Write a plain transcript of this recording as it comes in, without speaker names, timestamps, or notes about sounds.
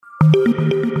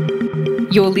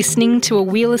You're listening to a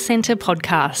Wheeler Centre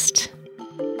podcast.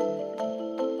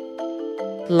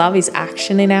 Love is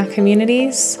action in our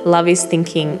communities. Love is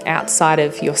thinking outside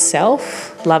of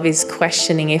yourself. Love is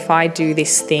questioning, if I do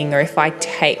this thing or if I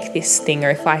take this thing or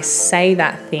if I say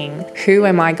that thing, who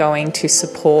am I going to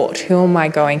support? Who am I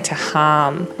going to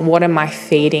harm? What am I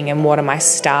feeding and what am I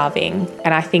starving?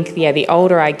 And I think, the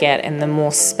older I get and the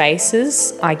more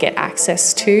spaces I get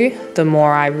access to, the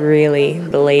more I really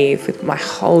believe with my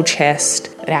whole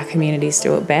chest that our communities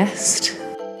do it best.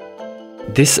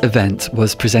 This event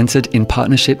was presented in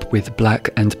partnership with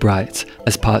Black and Bright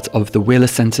as part of the Wheeler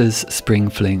Centre's Spring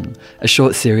Fling, a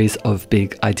short series of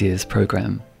Big Ideas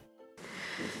programme.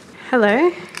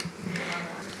 Hello.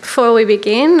 Before we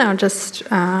begin, I'll just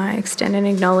extend an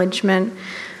acknowledgement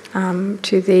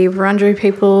to the Wurundjeri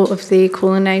people of the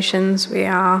Kulin Nations. We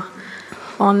are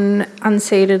on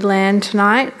unceded land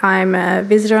tonight. I'm a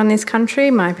visitor on this country.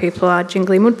 My people are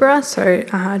Jingli Mudbara, so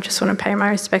I just want to pay my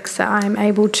respects that I'm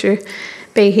able to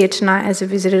be here tonight as a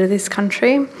visitor to this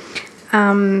country.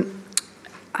 I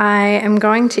am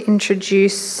going to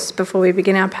introduce, before we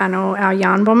begin our panel, our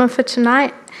yarn bomber for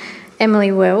tonight,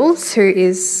 Emily Wells, who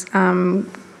is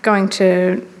going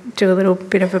to do a little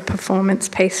bit of a performance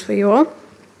piece for you all.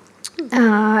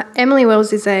 Emily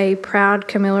Wells is a proud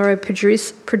Camilleri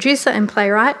producer and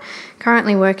playwright,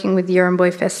 currently working with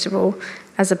Yurrumboi Festival.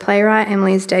 As a playwright,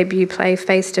 Emily's debut play,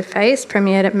 Face to Face,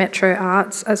 premiered at Metro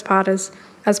Arts as part of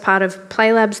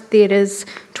Playlab's Theatre's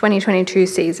 2022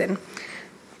 season.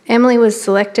 Emily was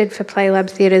selected for Playlab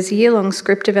Theatre's year-long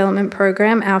script development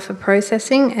program, Alpha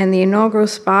Processing, and the inaugural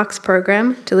Sparks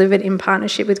program, delivered in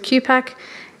partnership with QPAC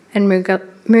and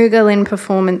Moogalin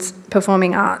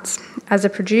Performing Arts. As a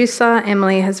producer,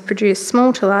 Emily has produced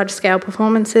small to large-scale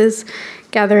performances,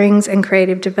 gatherings and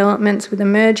creative developments with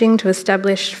emerging to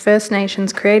established First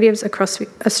Nations creatives across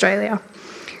Australia.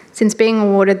 Since being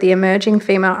awarded the Emerging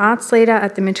Female Arts Leader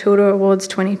at the Matilda Awards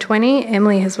 2020,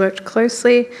 Emily has worked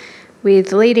closely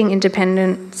with leading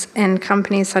independents and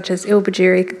companies such as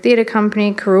Ilbajiri Theatre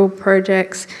Company, Karul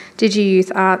Projects, Digi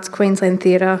Youth Arts, Queensland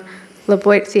Theatre, La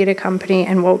Boite Theatre Company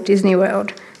and Walt Disney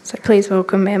World. So please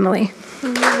welcome Emily.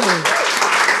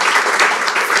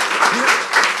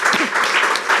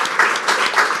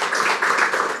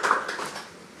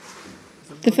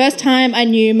 The first time I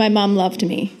knew my mum loved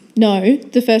me. No,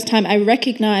 the first time I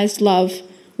recognised love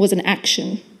was an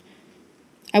action.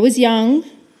 I was young,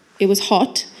 it was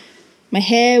hot, my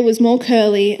hair was more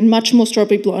curly and much more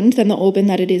strawberry blonde than the auburn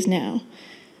that it is now.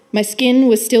 My skin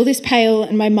was still this pale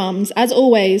and my mum's, as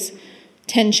always,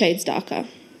 10 shades darker.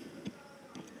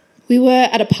 We were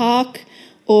at a park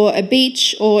or a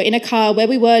beach or in a car. Where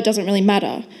we were doesn't really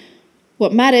matter.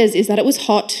 What matters is that it was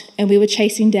hot and we were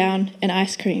chasing down an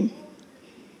ice cream.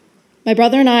 My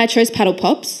brother and I chose paddle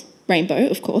pops, rainbow,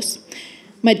 of course.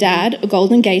 My dad, a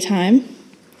golden gay time,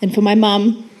 and for my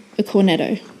mum, a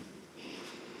cornetto.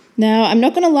 Now, I'm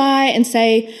not going to lie and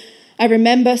say I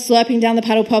remember slurping down the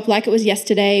paddle pop like it was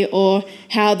yesterday, or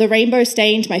how the rainbow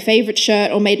stained my favourite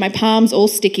shirt or made my palms all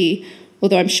sticky,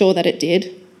 although I'm sure that it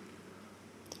did.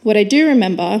 What I do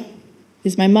remember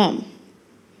is my mum,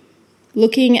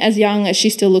 looking as young as she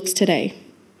still looks today.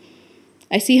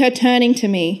 I see her turning to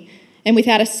me and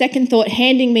without a second thought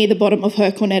handing me the bottom of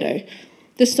her cornetto,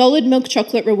 the solid milk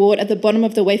chocolate reward at the bottom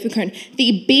of the wafer cone,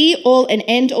 the be-all and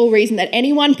end-all reason that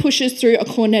anyone pushes through a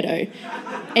cornetto.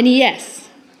 And yes,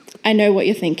 I know what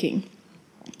you're thinking.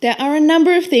 There are a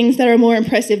number of things that are more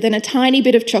impressive than a tiny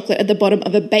bit of chocolate at the bottom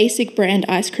of a basic brand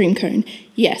ice cream cone.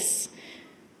 Yes.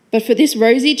 But for this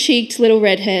rosy-cheeked little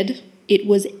redhead, it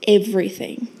was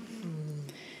everything.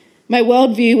 My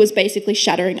worldview was basically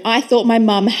shattering. I thought my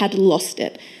mum had lost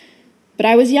it. But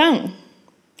I was young,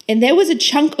 and there was a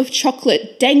chunk of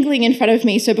chocolate dangling in front of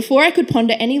me, so before I could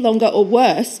ponder any longer, or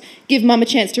worse, give Mum a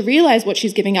chance to realise what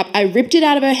she's giving up, I ripped it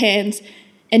out of her hands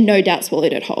and no doubt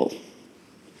swallowed it whole.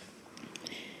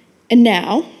 And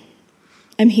now,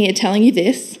 I'm here telling you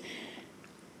this.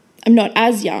 I'm not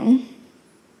as young.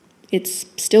 It's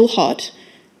still hot.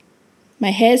 My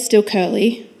hair's still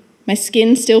curly, my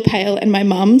skin's still pale, and my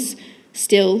mum's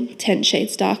still 10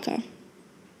 shades darker.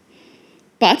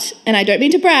 But, and I don't mean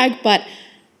to brag, but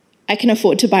I can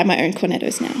afford to buy my own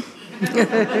cornettos now.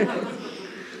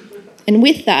 And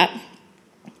with that,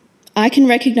 I can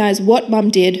recognise what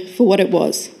Mum did for what it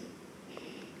was.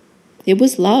 It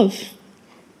was love.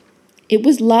 It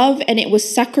was love and it was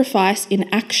sacrifice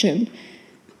in action.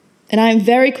 And I am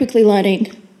very quickly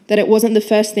learning that it wasn't the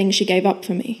first thing she gave up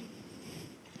for me.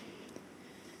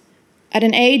 At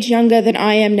an age younger than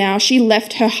I am now, she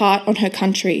left her heart on her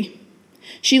country.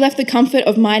 She left the comfort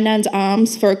of my nan's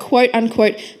arms for a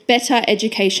quote-unquote better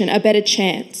education, a better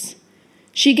chance.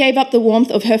 She gave up the warmth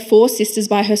of her 4 sisters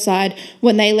by her side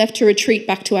when they left to retreat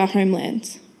back to our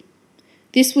homelands.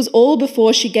 This was all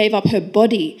before she gave up her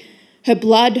body, her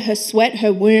blood, her sweat,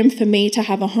 her womb for me to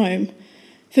have a home,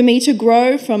 for me to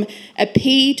grow from a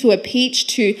pea to a peach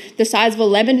to the size of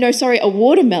a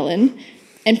watermelon,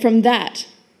 and from that,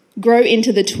 grow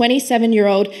into the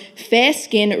 27-year-old,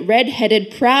 fair-skinned,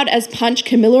 red-headed, proud as punch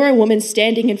Camilla woman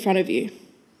standing in front of you.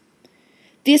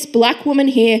 This black woman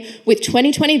here with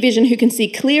 20/20 vision who can see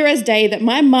clear as day that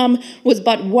my mum was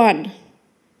but one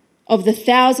of the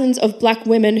thousands of black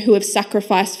women who have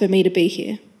sacrificed for me to be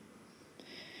here.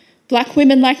 Black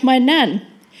women like my nan,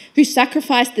 who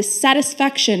sacrificed the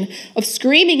satisfaction of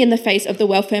screaming in the face of the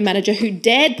welfare manager who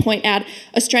dared point out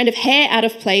a strand of hair out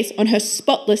of place on her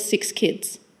spotless 6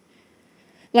 kids.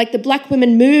 Like the black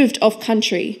women moved off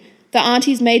country, the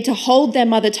aunties made to hold their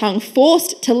mother tongue,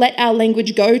 forced to let our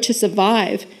language go to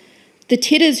survive, the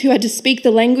Tiddas who had to speak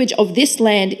the language of this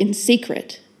land in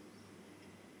secret.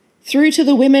 Through to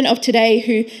the women of today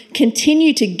who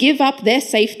continue to give up their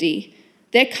safety,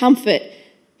 their comfort,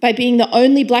 by being the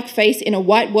only black face in a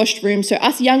whitewashed room so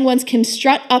us young ones can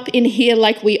strut up in here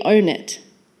like we own it.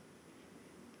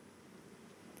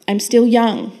 I'm still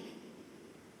young.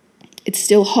 It's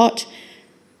still hot,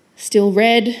 still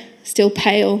red, still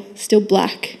pale, still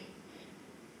black,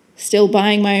 still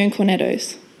buying my own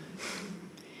cornettos.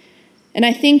 And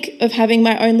I think of having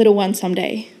my own little one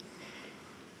someday,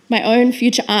 my own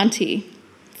future auntie,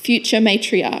 future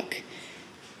matriarch,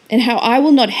 and how I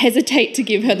will not hesitate to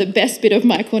give her the best bit of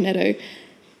my cornetto.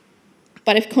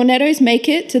 But if cornettos make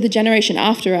it to the generation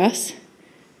after us,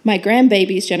 my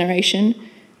grandbaby's generation,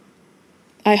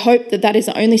 I hope that that is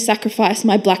the only sacrifice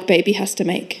my black baby has to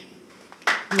make.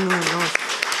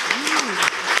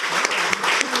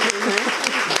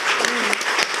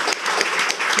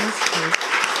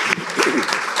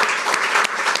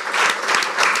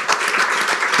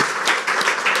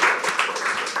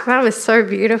 That was so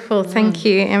beautiful. Thank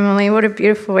you, Emily. What a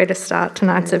beautiful way to start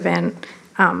tonight's event,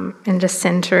 and just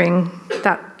centering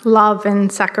that love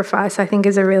and sacrifice, I think,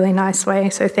 is a really nice way.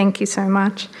 So thank you so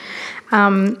much.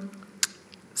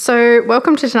 So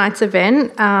welcome to tonight's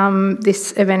event.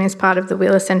 This event is part of the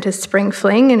Wheeler Centre's Spring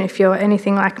Fling, and if you're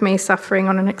anything like me suffering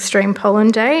on an extreme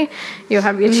pollen day, you'll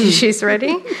have your tissues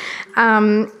ready.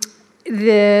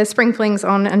 The Spring Fling's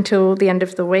on until the end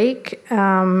of the week.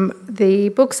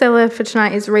 The bookseller for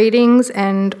tonight is Readings,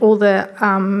 and all the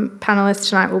panellists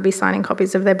tonight will be signing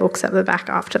copies of their books at the back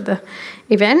after the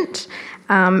event.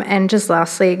 And just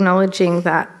lastly, acknowledging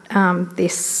that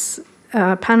this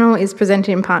panel is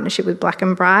presented in partnership with Black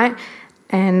and Bright,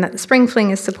 and that the Spring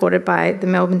Fling is supported by the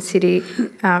Melbourne City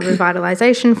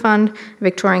Revitalisation Fund,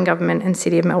 Victorian Government and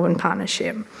City of Melbourne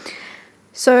Partnership.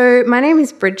 So my name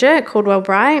is Bridget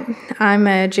Caldwell-Bright. I'm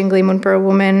a Jingli Mundburra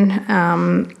woman.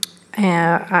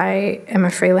 I am a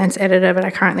freelance editor, but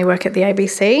I currently work at the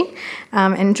ABC.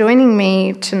 And joining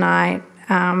me tonight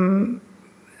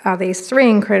are these 3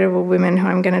 incredible women who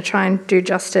I'm going to try and do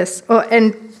justice.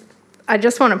 And I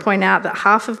just want to point out that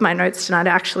half of my notes tonight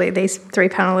are actually these 3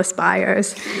 panellists'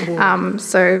 bios.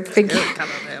 So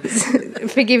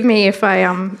forgive me if I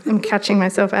am catching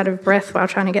myself out of breath while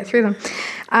trying to get through them.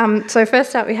 So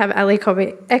first up we have Ali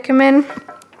Cobby-Eckermann.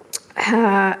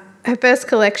 Her first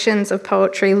collections of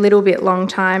poetry, Little Bit, Long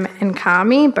Time and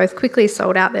Kami, both quickly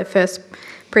sold out their first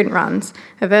print runs.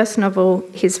 Her verse novel,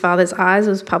 His Father's Eyes,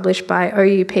 was published by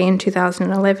OUP in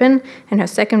 2011, and her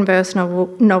second verse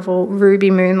novel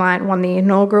Ruby Moonlight, won the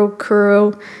inaugural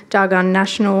Kuril Dargan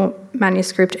National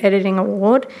Manuscript Editing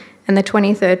Award and the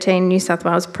 2013 New South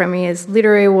Wales Premier's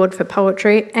Literary Award for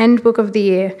Poetry and Book of the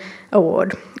Year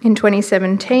Award. In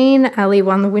 2017, Ali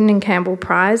won the Wyndham Campbell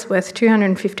Prize worth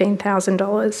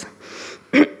 $215,000.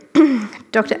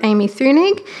 Dr. Amy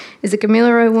Thunig is a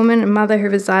Kamilaroi woman and mother who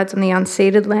resides on the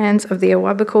unceded lands of the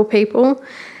Awabakal people.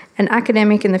 An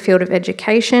academic in the field of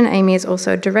education, Amy is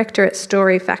also a director at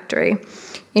Story Factory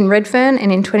in Redfern,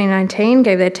 and in 2019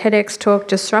 gave their TEDx talk,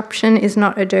 Disruption is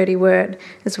Not a Dirty Word.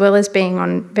 As well as being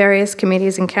on various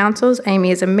committees and councils,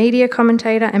 Amy is a media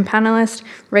commentator and panellist,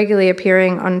 regularly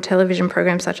appearing on television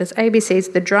programs such as ABC's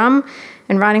The Drum,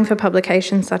 and writing for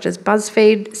publications such as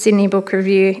BuzzFeed, Sydney Book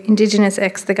Review, Indigenous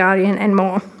X, The Guardian, and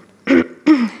more.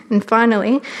 And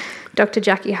finally, Dr.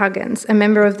 Jackie Huggins, a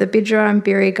member of the Bidjara and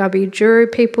Biri Gubbi Juru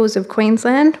peoples of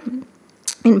Queensland.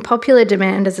 In popular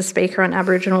demand as a speaker on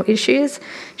Aboriginal issues,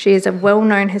 she is a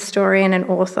well-known historian and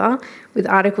author with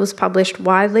articles published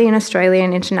widely in Australia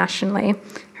and internationally.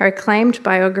 Her acclaimed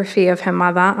biography of her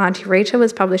mother, Auntie Rita,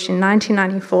 was published in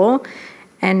 1994,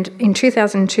 And in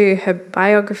 2002, her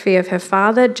biography of her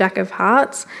father, Jack of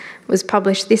Hearts, was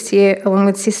published this year along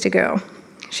with Sister Girl.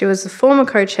 She was the former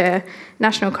co-chair,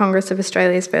 National Congress of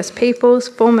Australia's First Peoples,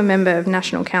 former member of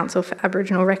National Council for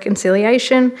Aboriginal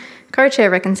Reconciliation, co-chair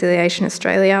Reconciliation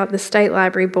Australia, the State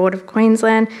Library Board of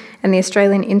Queensland, and the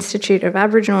Australian Institute of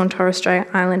Aboriginal and Torres Strait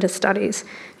Islander Studies.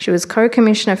 She was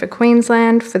co-commissioner for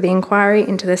Queensland for the inquiry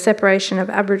into the separation of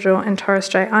Aboriginal and Torres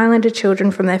Strait Islander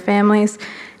children from their families,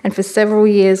 and for several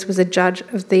years was a judge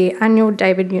of the annual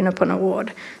David Unipon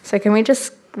Award. So can we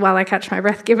just, while I catch my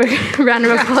breath, give a round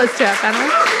of applause to our panel?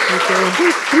 Thank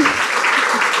you.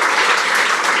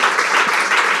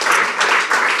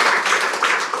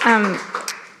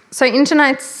 So in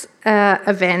tonight's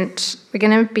event, we're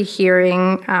going to be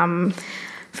hearing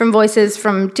from voices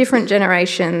from different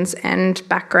generations and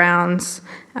backgrounds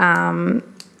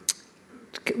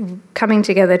coming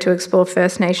together to explore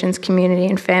First Nations community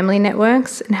and family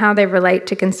networks and how they relate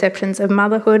to conceptions of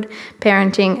motherhood,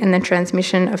 parenting, and the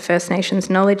transmission of First Nations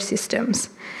knowledge systems.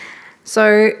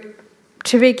 So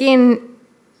to begin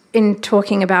in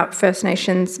talking about First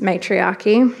Nations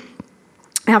matriarchy,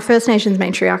 our First Nations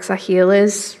matriarchs are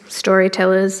healers,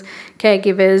 storytellers,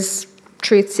 caregivers,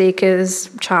 truth seekers,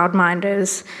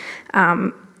 childminders.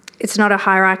 It's not a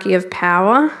hierarchy of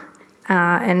power,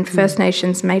 and First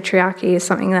Nations matriarchy is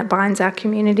something that binds our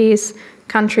communities,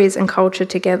 countries and culture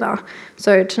together.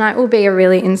 So tonight will be a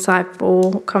really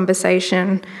insightful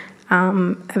conversation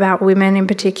about women in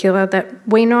particular that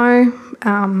we know,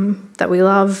 that we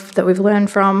love, that we've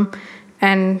learned from,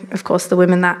 and of course the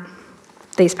women that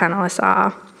these panellists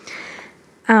are.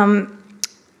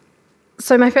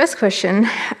 So my first question,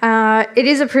 it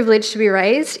is a privilege to be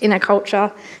raised in a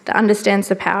culture that understands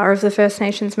the power of the First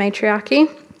Nations matriarchy,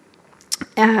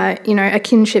 a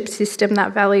kinship system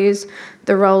that values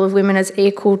the role of women as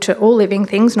equal to all living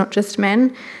things, not just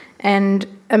men, and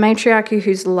a matriarchy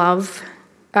whose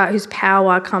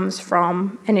power comes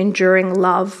from an enduring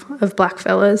love of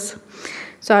blackfellas.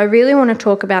 So I really want to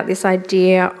talk about this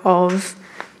idea of,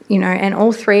 and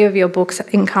all three of your books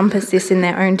encompass this in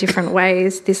their own different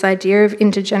ways, this idea of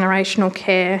intergenerational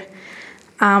care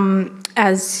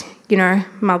as,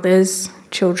 mothers,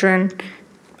 children,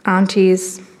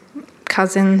 aunties,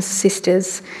 cousins,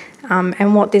 sisters,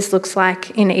 and what this looks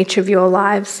like in each of your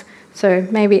lives. So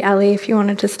maybe Ali, if you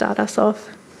wanted to start us off.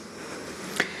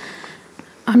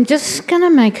 I'm just going to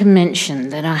make a mention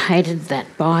that I hated that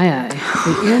bio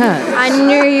because I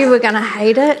knew you were going to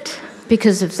hate it.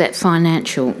 Because of that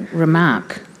financial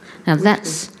remark. Now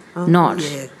that's not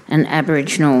an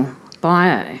Aboriginal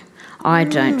bio, I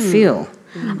don't feel.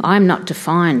 I'm not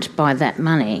defined by that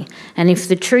money. And if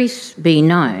the truth be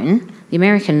known, the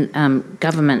American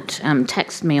government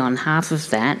taxed me on half of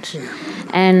that,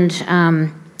 and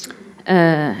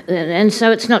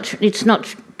so it's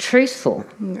not truthful,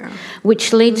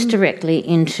 which leads directly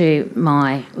into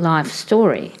my life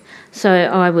story. So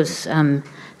I was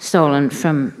stolen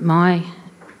from my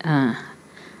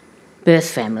birth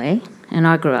family, and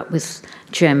I grew up with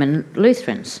German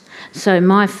Lutherans. So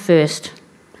my first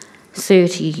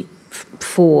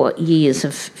 34 years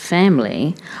of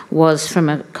family was from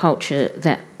a culture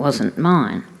that wasn't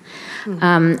mine.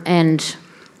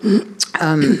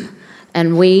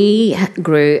 And we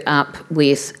grew up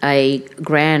with a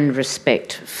grand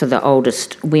respect for the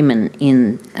oldest women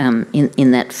in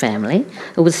that family.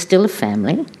 It was still a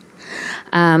family.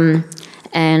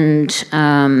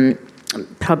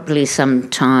 Probably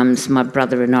sometimes my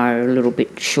brother and I are a little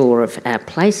bit sure of our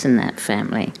place in that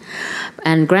family.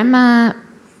 And Grandma,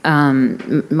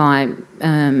 my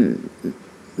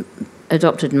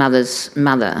adopted mother's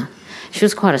mother, she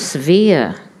was quite a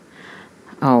severe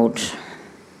old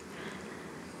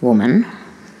woman.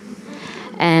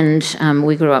 And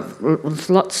we grew up with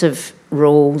lots of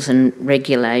rules and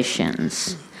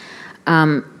regulations.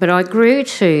 But I grew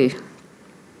to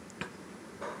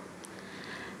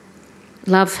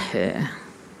love her.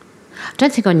 I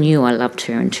don't think I knew I loved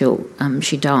her until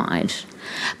she died.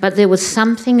 But there was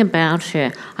something about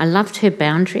her. I loved her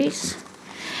boundaries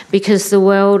because the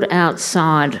world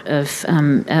outside of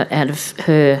out of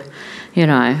her,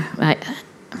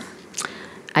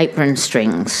 apron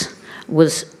strings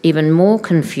was even more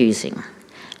confusing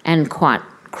and quite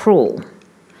cruel.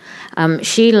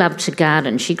 She loved to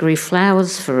garden. She grew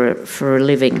flowers for a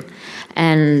living.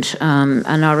 And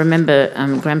I remember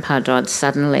Grandpa died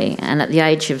suddenly, and at the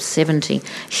age of 70,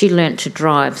 she learnt to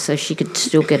drive so she could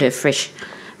still get her fresh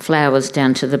flowers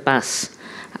down to the bus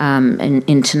in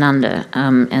Tanunda.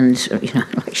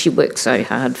 She worked so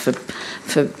hard for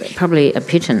probably a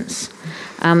pittance.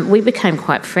 We became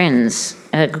quite friends,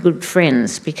 good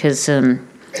friends, because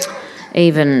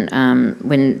Even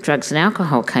when drugs and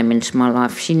alcohol came into my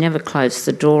life, she never closed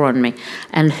the door on me,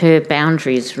 and her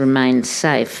boundaries remained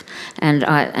safe.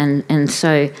 And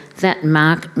so that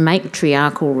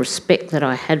matriarchal respect that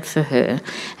I had for her,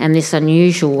 and this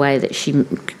unusual way that she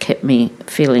kept me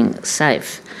feeling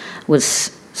safe,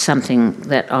 was something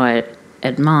that I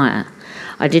admire.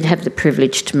 I did have the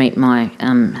privilege to meet my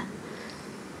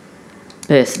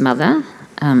birth mother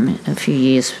a few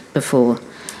years before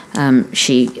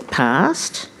she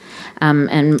passed,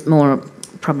 and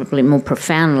probably more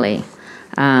profoundly,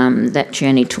 that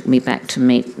journey took me back to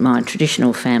meet my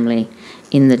traditional family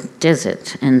in the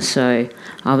desert. And so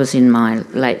I was in my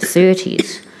late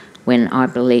 30s when I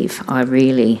believe I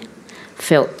really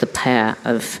felt the power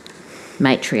of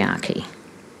matriarchy.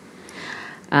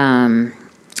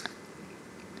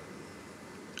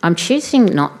 I'm choosing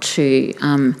not to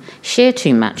share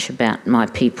too much about my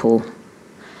people,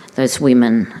 those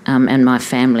women and my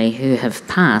family who have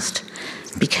passed,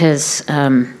 because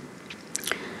I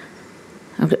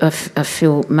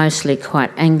feel mostly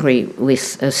quite angry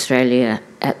with Australia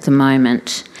at the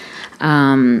moment.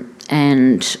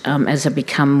 And as I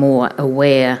become more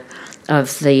aware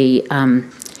of the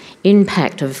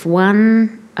impact of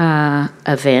one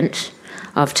event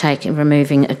of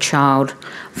removing a child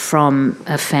from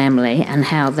a family, and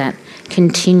how that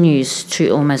continues to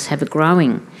almost have a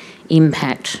growing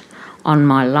impact on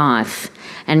my life.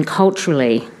 And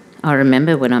culturally, I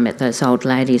remember when I met those old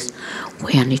ladies,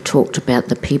 we only talked about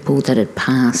the people that had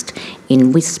passed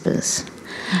in whispers,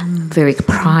 very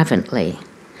privately.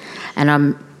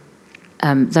 And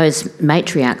those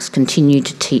matriarchs continue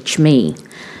to teach me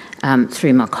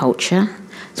through my culture,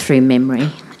 through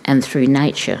memory, and through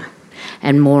nature.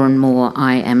 And more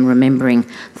I am remembering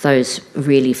those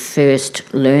really first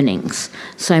learnings.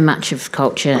 So much of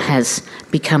culture has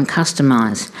become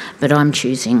customised, but I'm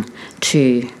choosing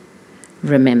to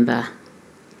remember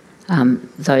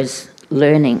those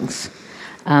learnings.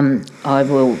 I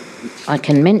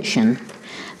can mention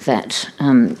that,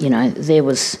 there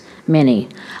was many.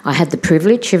 I had the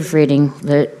privilege of reading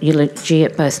the eulogy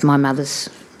at both my mother's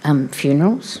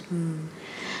funerals.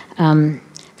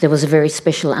 There was a very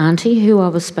special auntie who I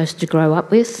was supposed to grow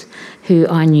up with, who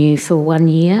I knew for 1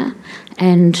 year,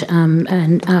 and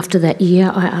after that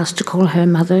year I asked to call her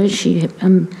mother. She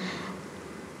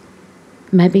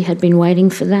maybe had been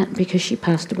waiting for that because she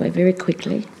passed away very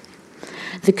quickly.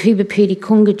 The Kubapidi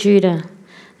Kunga Juda,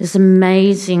 this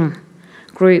amazing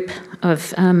group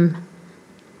of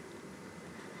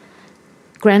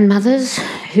grandmothers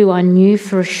who I knew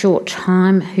for a short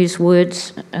time, whose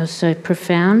words are so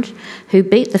profound, who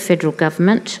beat the federal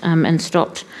government and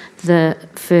stopped the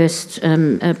first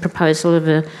proposal of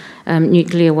a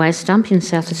nuclear waste dump in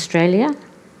South Australia.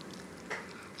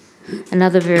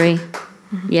 Another very,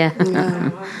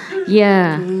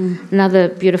 another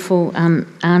beautiful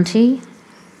auntie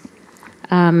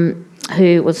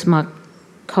who was my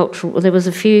cultural. There was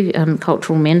a few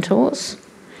cultural mentors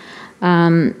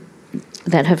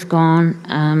that have gone.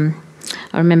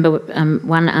 I remember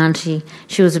one auntie,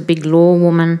 she was a big law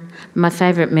woman. My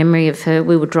favourite memory of her,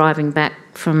 we were driving back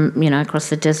from, across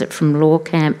the desert from law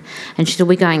camp, and she said,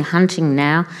 "We're going hunting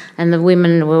now." And the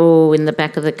women were all in the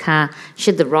back of the car.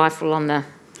 She had the rifle on the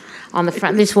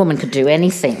front. This woman could do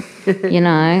anything,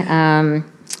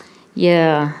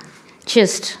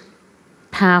 just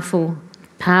powerful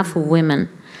women.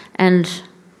 And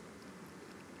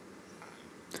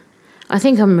I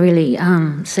think I'm really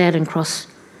sad and cross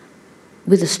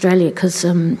with Australia because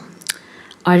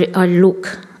I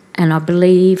look and I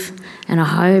believe and I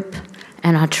hope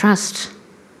and I trust,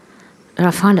 but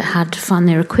I find it hard to find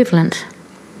their equivalent.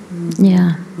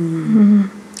 Yeah. Mm-hmm.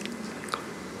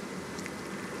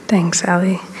 Thanks,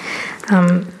 Ali.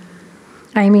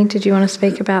 Amy, did you want to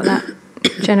speak about that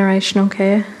generational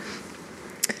care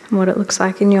and what it looks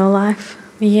like in your life?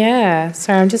 Yeah,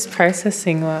 sorry, I'm just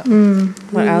processing what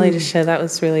Ali just shared. That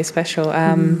was really special.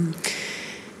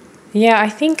 Yeah, I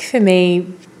think for me,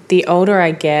 the older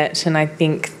I get, and I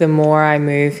think the more I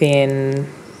move in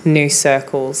new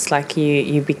circles, like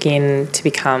you begin to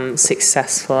become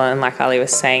successful, and like Ali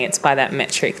was saying, it's by that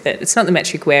metric that it's not the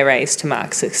metric we're raised to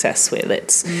mark success with.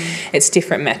 It's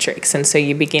different metrics, and so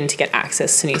you begin to get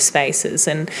access to new spaces,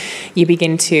 and you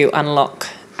begin to unlock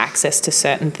access to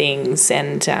certain things.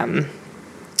 And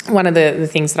one of the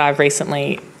things that I've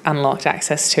recently unlocked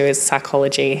access to is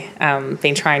psychology.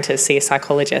 Been trying to see a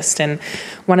psychologist, and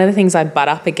one of the things I butt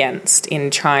up against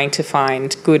in trying to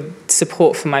find good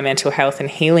support for my mental health and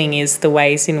healing is the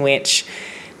ways in which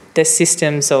the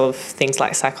systems of things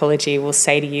like psychology will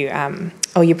say to you,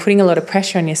 oh, you're putting a lot of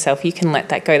pressure on yourself, you can let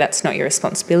that go, that's not your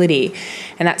responsibility.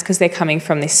 And that's because they're coming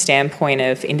from this standpoint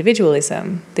of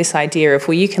individualism, this idea of,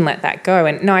 well, you can let that go.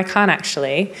 And no, I can't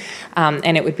actually,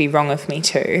 and it would be wrong of me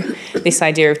too. This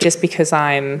idea of just because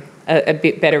I'm a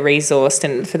bit better resourced,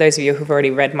 and for those of you who've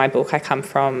already read my book, I come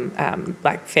from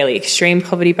like fairly extreme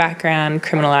poverty background,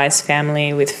 criminalised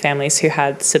family with families who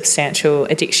had substantial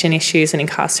addiction issues and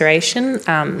incarceration,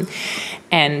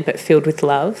 but filled with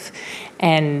love.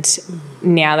 And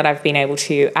now that I've been able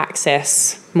to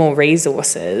access more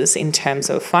resources in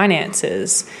terms of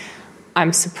finances,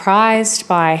 I'm surprised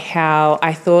by how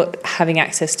I thought having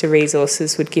access to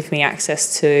resources would give me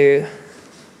access to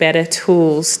better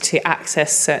tools to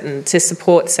to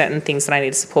support certain things that I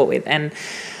need support with. And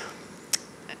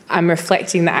I'm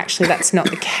reflecting that actually that's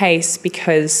not the case,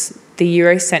 because the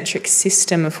Eurocentric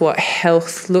system of what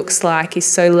health looks like is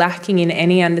so lacking in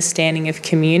any understanding of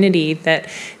community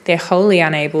that they're wholly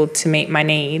unable to meet my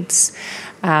needs.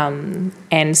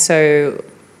 And so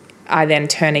I then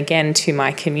turn again to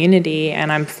my community,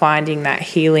 and I'm finding that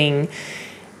healing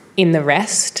in the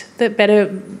rest that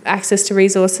better access to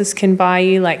resources can buy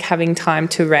you. Like, having time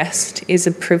to rest is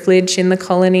a privilege in the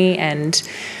colony, and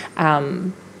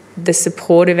the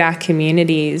support of our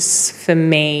communities for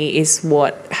me is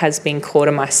what has been core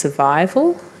to my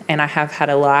survival. And I have had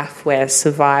a life where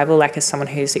survival, like as someone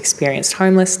who's experienced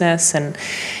homelessness and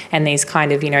these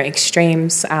kind of,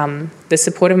 extremes, the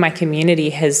support of my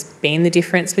community has been the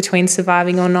difference between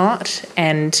surviving or not.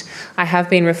 And I have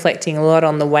been reflecting a lot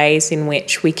on the ways in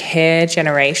which we care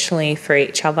generationally for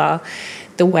each other,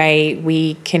 the way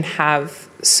we can have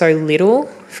so little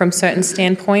from certain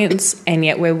standpoints, and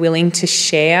yet we're willing to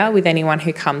share with anyone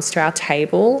who comes to our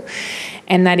table.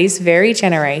 And that is very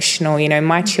generational.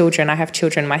 My children, I have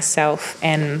children myself,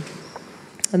 and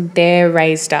they're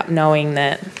raised up knowing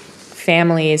that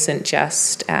family isn't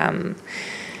just,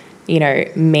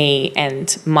 me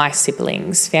and my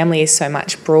siblings. Family is so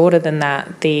much broader than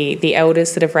that. The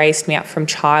elders that have raised me up from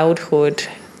childhood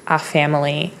are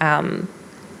family.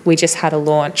 We just had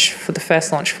the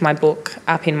first launch for my book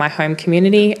up in my home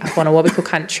community, up on Awabakal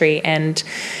country, and,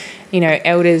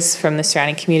 elders from the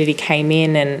surrounding community came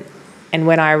in, and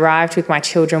when I arrived with my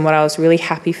children, what I was really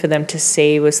happy for them to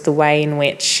see was the way in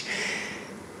which,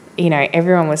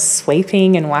 everyone was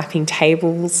sweeping and wiping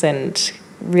tables and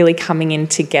really coming in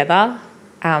together.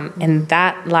 And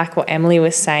that, like what Emily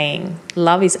was saying,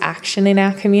 love is action in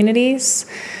our communities.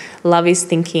 Love is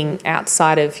thinking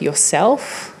outside of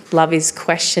yourself. Love is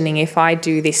questioning, if I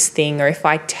do this thing, or if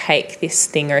I take this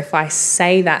thing, or if I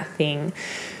say that thing,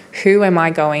 who am I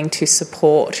going to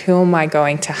support? Who am I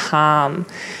going to harm?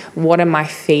 What am I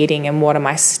feeding and what am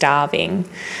I starving?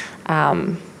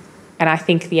 And I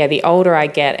think, the older I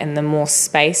get and the more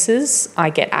spaces I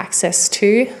get access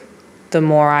to, the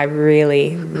more I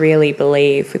really, really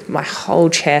believe with my whole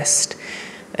chest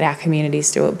that our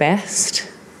communities do it best.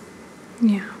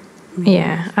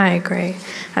 Yeah, I agree.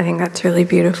 I think that's really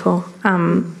beautiful.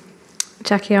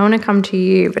 Jackie, I want to come to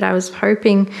you, but I was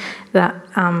hoping that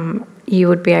you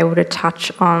would be able to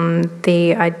touch on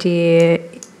the idea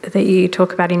that you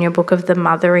talk about in your book of the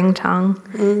mothering tongue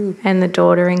and the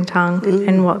daughtering tongue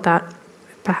and what that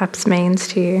perhaps means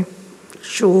to you.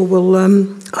 Sure. Well,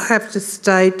 I have to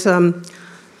state I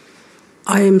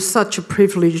am such a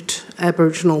privileged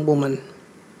Aboriginal woman.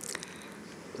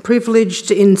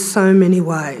 Privileged in so many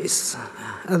ways.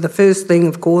 The first thing,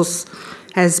 of course,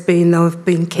 has been I've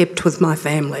been kept with my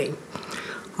family.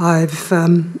 I've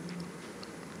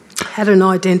had an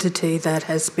identity that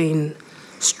has been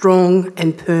strong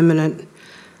and permanent.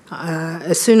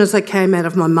 As soon as I came out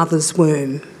of my mother's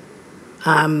womb,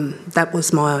 that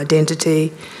was my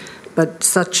identity. But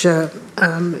such a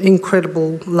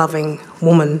incredible, loving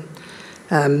woman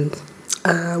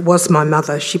was my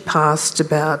mother. She passed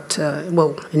about, in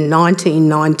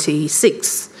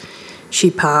 1996 she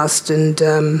passed, and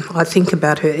I think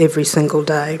about her every single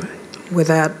day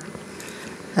without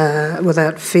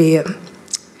fear.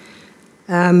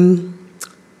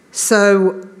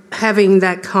 So having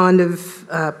that kind of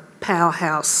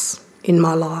powerhouse in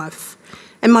my life.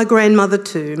 And my grandmother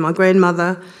too. My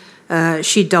grandmother,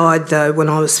 she died though when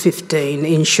I was 15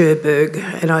 in Cherbourg,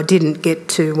 and I didn't get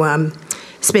to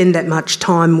spend that much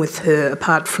time with her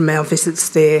apart from our visits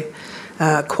there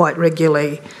quite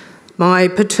regularly. My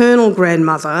paternal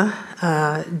grandmother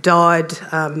died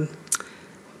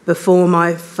before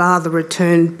my father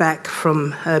returned back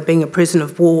from being a prisoner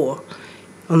of war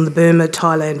on the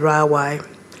Burma-Thailand Railway.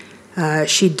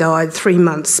 She died 3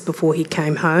 months before he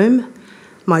came home.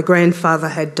 My grandfather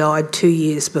had died 2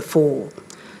 years before.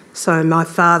 So my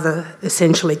father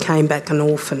essentially came back an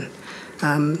orphan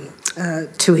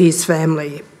to his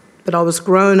family. But I was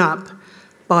grown up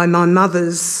by my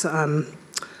mother's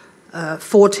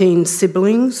 14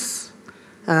 siblings,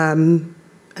 and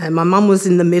my mum was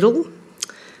in the middle,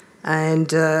 and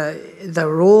they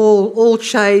were all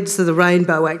shades of the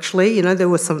rainbow, actually. You know, there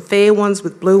were some fair ones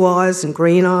with blue eyes and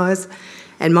green eyes,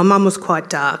 and my mum was quite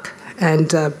dark. And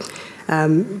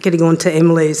getting on to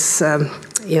Emily's, her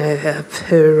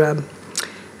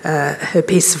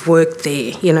piece of work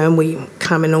there, you know, and we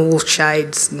come in all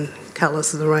shades and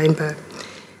colours of the rainbow.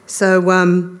 So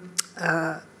my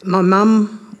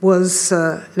mum was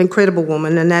an incredible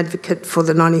woman, an advocate for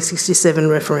the 1967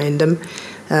 referendum.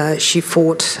 She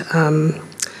fought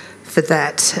for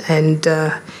that, and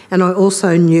I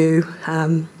also knew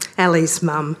Ali's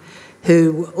mum,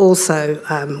 who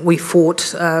also we fought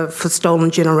for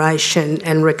stolen generation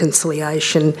and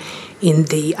reconciliation in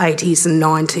the 80s and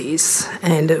 90s,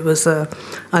 and it was an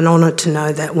honour to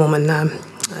know that woman,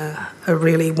 a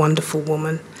really wonderful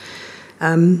woman.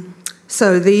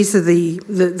 So these are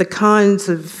the kinds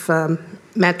of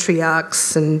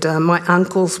matriarchs, and my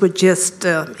uncles were just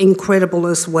incredible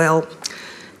as well.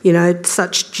 You know,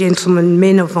 such gentlemen,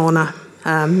 men of honour,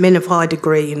 men of high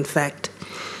degree, in fact.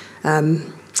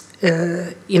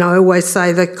 You know, I always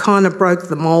say they kind of broke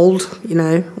the mould, you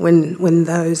know, when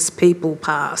those people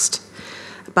passed.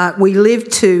 But we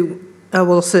lived to,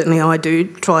 well, certainly I do,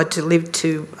 tried to live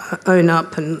to own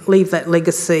up and leave that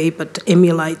legacy, but to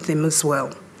emulate them as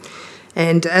well.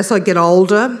 And as I get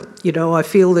older, you know, I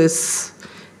feel this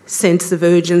sense of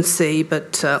urgency,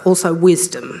 but also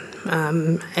wisdom.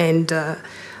 And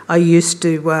I used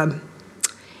to,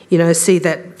 you know, see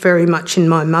that very much in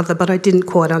my mother, but I didn't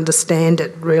quite understand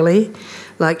it, really.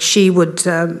 Like, she would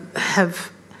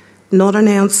have not an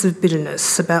ounce of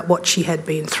bitterness about what she had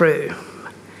been through.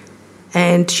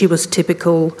 And she was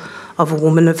typical of a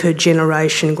woman of her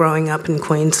generation growing up in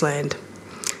Queensland.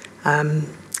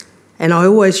 And I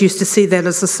always used to see that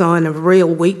as a sign of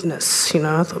real weakness, you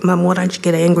know. I thought, Mum, why don't you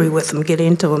get angry with them, get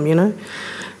into them, you know?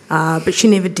 But she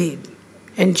never did.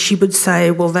 And she would say,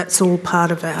 well, that's all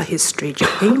part of our history,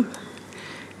 Jackie.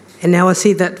 And now I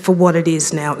see that for what it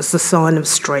is now. It's the sign of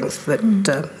strength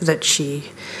that she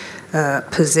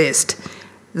possessed.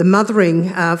 The mothering,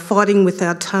 fighting with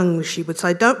our tongues, she would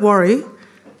say, don't worry. It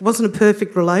wasn't a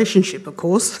perfect relationship, of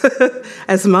course,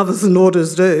 as mothers and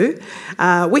daughters do.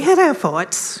 We had our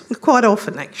fights, quite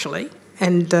often actually,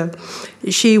 and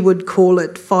she would call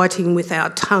it fighting with our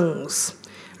tongues.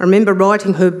 I remember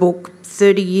writing her book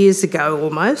 30 years ago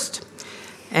almost,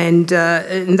 and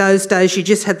in those days you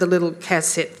just had the little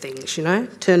cassette things, you know,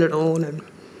 turn it on, and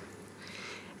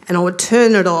I would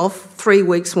turn it off 3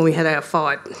 weeks when we had our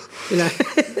fight, you know.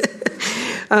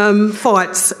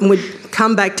 Fights, and we'd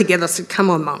come back together. I said, come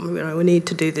on, Mum, you know, we need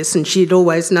to do this. And she'd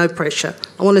always, no pressure,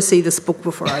 I want to see this book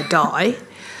before I die,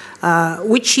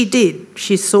 which she did.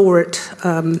 She saw it.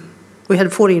 We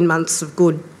had 14 months of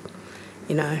good,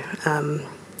 you know,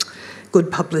 good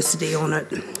publicity on it.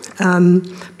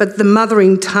 But the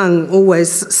mothering tongue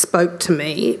always spoke to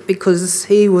me, because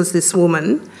he was this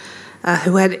woman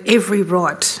who had every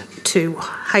right to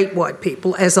hate white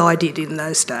people, as I did in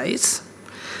those days,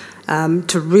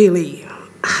 to really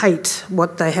hate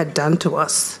what they had done to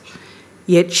us.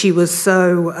 Yet she was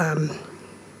so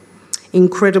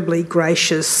incredibly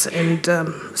gracious and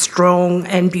strong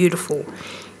and beautiful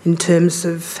in terms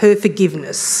of her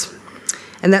forgiveness.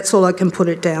 And that's all I can put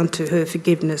it down to, her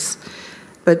forgiveness.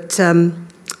 But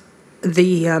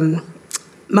the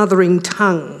mothering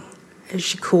tongue, as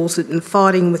she calls it, and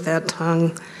fighting with our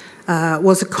tongue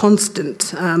was a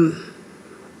constant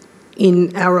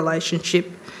in our relationship.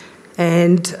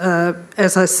 And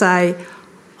as I say,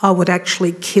 I would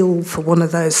actually kill for one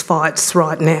of those fights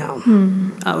right now.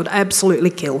 I would absolutely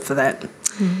kill for that.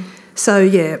 So,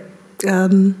 yeah,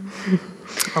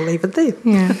 I'll leave it there.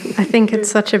 Yeah, I think it's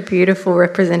such a beautiful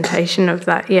representation of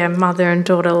that, yeah, mother and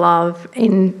daughter love.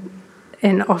 And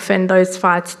often those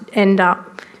fights end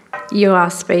up, you are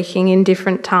speaking in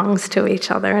different tongues to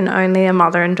each other, and only a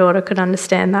mother and daughter could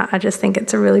understand that. I just think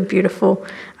it's a really beautiful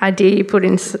idea you put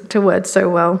into words so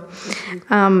well.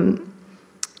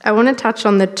 I want to touch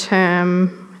on the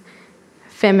term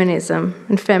feminism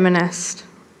and feminist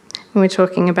when we're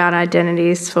talking about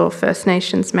identities for First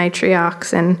Nations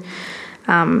matriarchs. And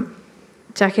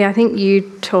Jackie, I think you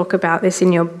talk about this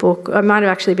in your book. It might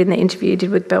have actually been the interview you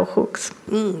did with Bell Hooks,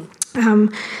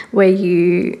 where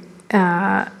you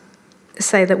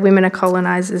say that women are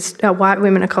colonisers, white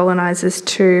women are colonisers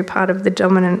too, part of the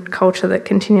dominant culture that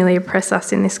continually oppress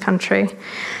us in this country.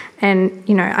 And,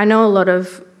 you know, I know a lot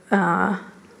of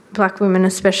black women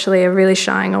especially are really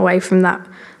shying away from that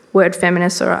word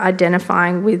feminist or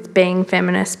identifying with being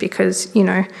feminist because, you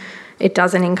know, it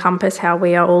doesn't encompass how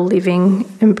we are all living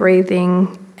and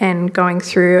breathing and going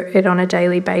through it on a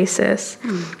daily basis.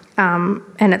 And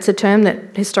it's a term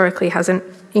that historically hasn't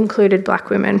included black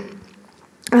women.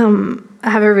 I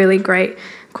have a really great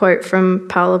quote from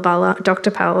Dr.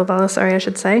 Paola Bala,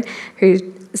 who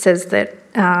says that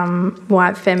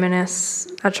white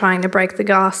feminists are trying to break the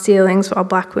glass ceilings while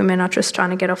black women are just trying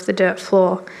to get off the dirt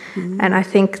floor. And I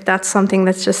think that's something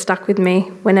that's just stuck with me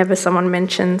whenever someone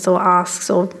mentions or asks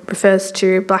or refers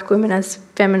to black women as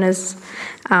feminists.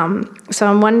 So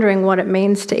I'm wondering what it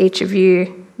means to each of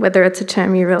you, whether it's a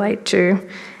term you relate to,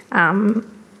 or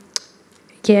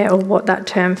what that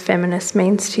term feminist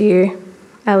means to you.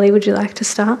 Ali, would you like to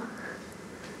start?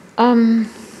 I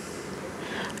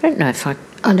don't know if I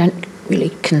don't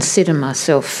really consider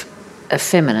myself a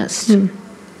feminist,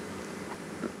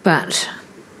 but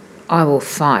I will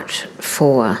fight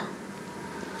for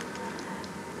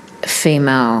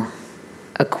female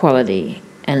equality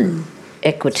and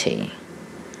equity.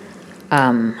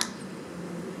 The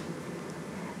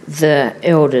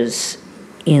elders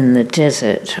in the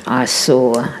desert, I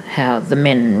saw how the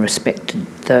men respected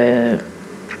the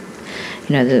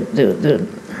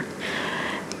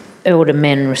elder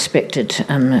men respected,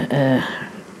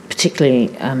 particularly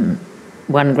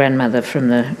one grandmother from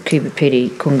the Kubapidi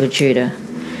Kungajuda,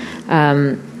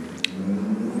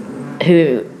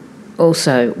 who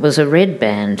also was a red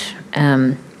band,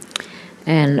 and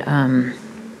I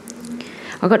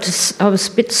was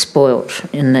a bit spoilt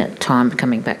in that time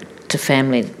coming back to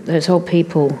family. Those old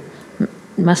people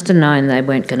must have known they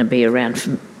weren't going to be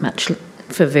around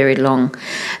for very long,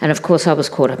 and of course I was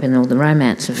caught up in all the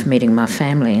romance of meeting my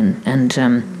family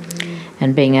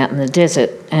and being out in the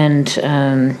desert, and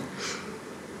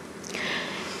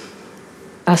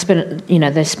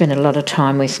they spent a lot of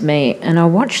time with me, and I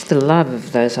watched the love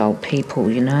of those old people.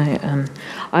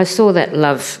 I saw that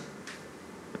love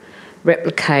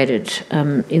replicated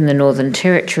in the Northern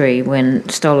Territory when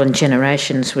Stolen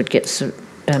Generations would get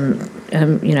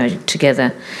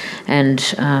together, and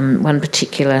one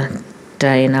particular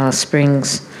day in Alice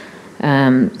Springs,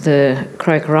 the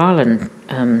Croker Island,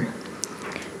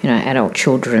 adult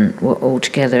children were all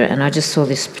together, and I just saw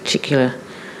this particular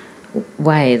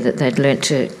way that they'd learnt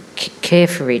to care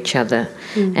for each other.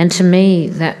 And to me,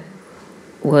 that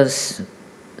was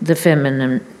the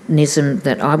feminism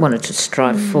that I wanted to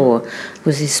strive for,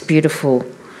 was this beautiful,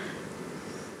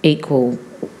 equal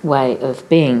way of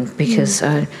being, because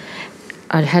I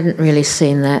hadn't really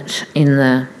seen that in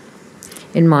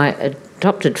my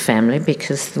adopted family,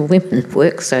 because the women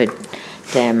worked so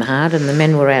damn hard and the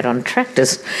men were out on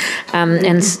tractors, I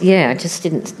just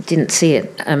didn't see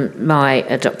it. My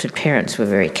adopted parents were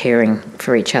very caring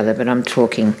for each other, but I'm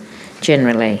talking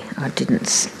generally, I didn't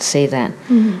see that.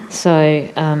 So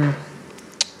I'm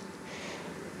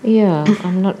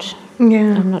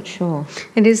not sure.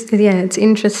 It is, it's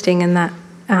interesting in that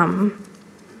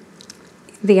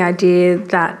the idea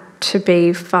that to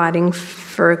be fighting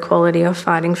for equality or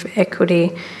fighting for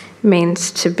equity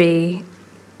means to be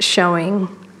showing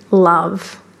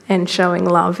love, and showing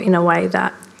love in a way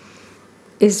that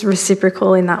is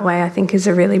reciprocal in that way, I think, is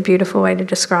a really beautiful way to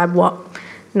describe what,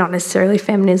 not necessarily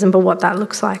feminism, but what that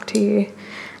looks like to you.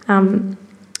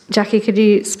 Jackie, could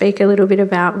you speak a little bit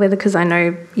about whether, because I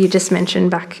know you just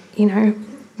mentioned back,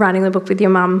 writing the book with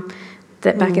your mum,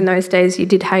 that back in those days you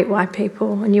did hate white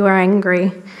people and you were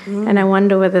angry, and I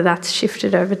wonder whether that's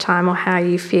shifted over time or how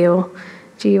you feel.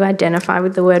 Do you identify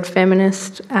with the word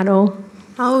feminist at all?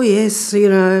 Oh yes,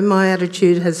 my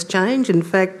attitude has changed. In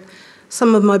fact,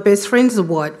 some of my best friends are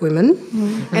white women,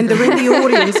 and they're in the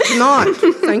audience tonight.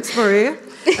 Thanks, Maria.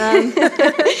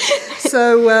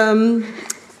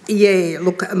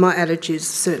 Look, my attitudes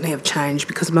certainly have changed,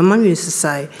 because my mum used to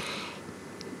say,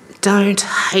 don't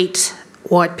hate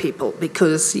white people,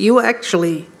 because you're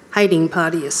actually hating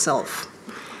part of yourself.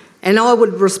 And I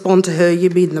would respond to her,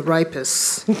 you mean the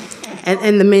rapists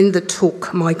and the men that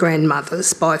took my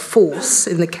grandmothers by force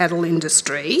in the cattle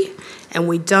industry, and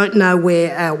we don't know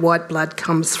where our white blood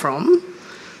comes from,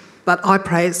 but I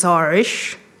pray it's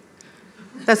Irish.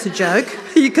 That's a joke.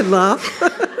 You can laugh.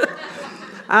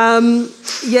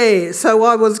 So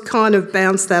I was kind of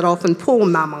bounced that off, and poor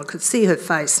mum, I could see her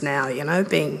face now,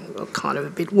 being kind of a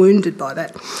bit wounded by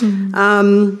that.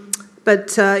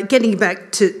 But getting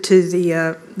back to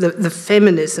the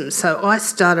feminism, so I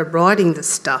started writing this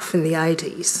stuff in the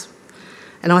 80s,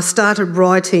 and I started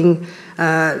writing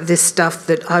this stuff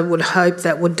that I would hope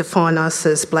that would define us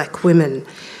as black women.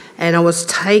 And I was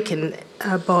taken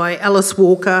by Alice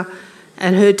Walker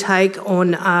and her take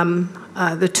on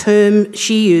the term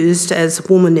she used as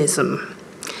womanism.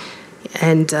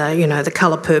 And, the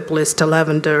colour purple is to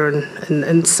lavender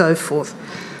and so forth.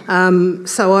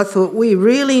 So I thought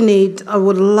I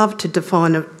would love to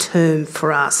define a term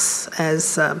for us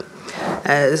as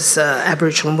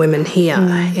Aboriginal women here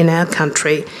in our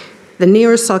country. The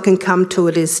nearest I can come to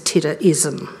it is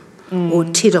Tiddaism or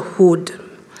Tiddahood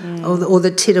or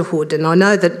the Tiddahood. And I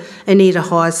know that Anita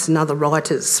Heiss and other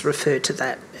writers refer to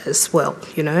that as well,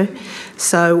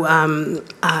 So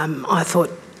I thought,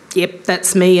 yep,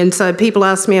 that's me. And so people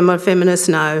ask me, am I a feminist?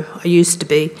 No, I used to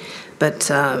be.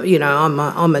 But, I'm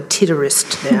a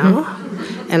Tiddarist now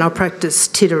and I practice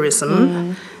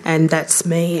Tiddarism and that's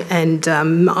me. And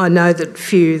I know that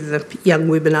few of the young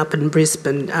women up in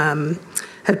Brisbane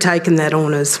have taken that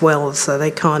on as well. So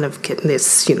they kind of get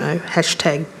this,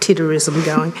 hashtag Tiddarism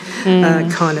going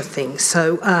kind of thing.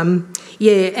 So,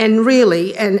 and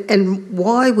really, and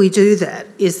why we do that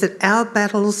is that our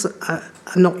battles are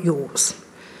not yours.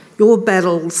 Your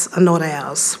battles are not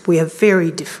ours. We are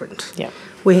very different. Yeah.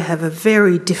 We have a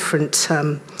very different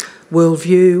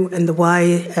worldview and the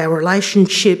way our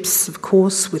relationships, of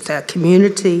course, with our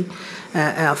community,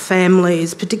 our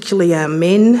families, particularly our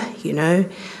men,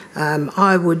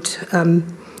 I would...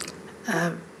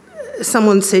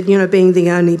 someone said, being the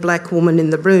only black woman in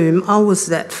the room, I was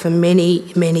that for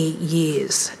many, many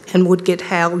years and would get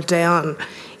held down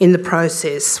in the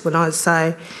process when I'd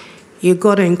say, you've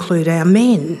got to include our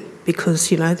men because,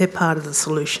 they're part of the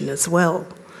solution as well.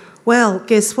 Well,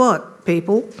 guess what,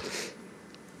 people?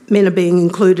 Men are being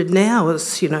included now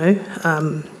as,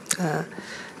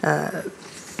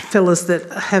 fellas that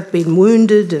have been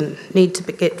wounded and need to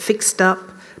get fixed up.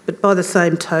 But by the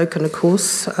same token, of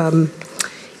course,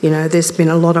 there's been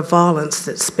a lot of violence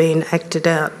that's been acted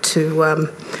out to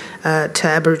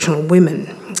Aboriginal women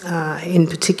in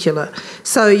particular.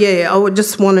 So, I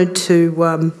just wanted to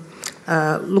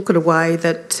look at a way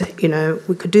that,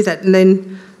 we could do that. And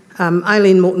then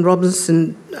Aileen Moulton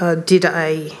Robinson did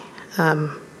a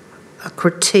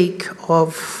critique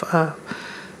of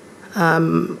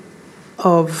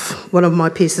one of my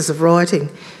pieces of writing,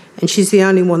 and she's the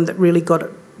only one that really got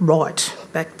it right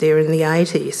back there in the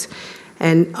 80s.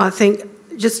 And I think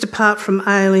just apart from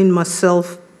Aileen,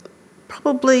 myself,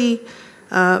 probably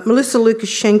Melissa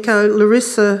Lukashenko,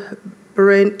 Larissa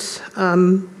Brent,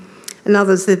 and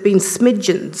others, there have been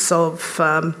smidgens of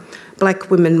black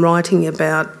women writing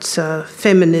about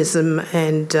feminism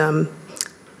and,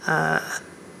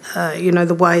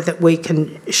 the way that we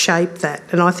can shape that.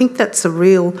 And I think that's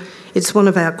it's one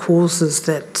of our causes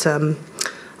that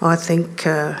I think,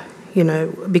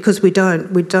 because we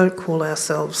don't call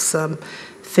ourselves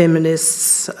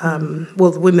feminists,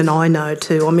 the women I know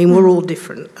too. I mean, we're all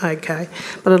different, okay?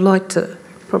 But I'd like to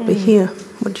probably hear,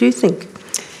 what do you think?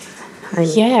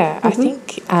 Yeah, I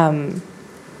think,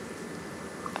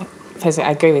 firstly,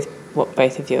 I agree with what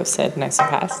both of you have said, no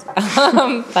surprise.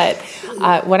 But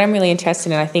what I'm really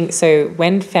interested in, I think, so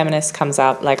when feminist comes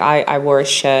up, like I wore a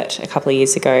shirt a couple of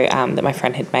years ago that my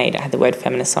friend had made. It had the word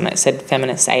feminist on it. It said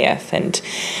feminist AF.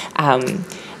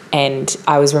 And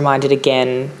I was reminded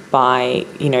again by,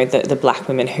 the black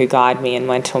women who guide me and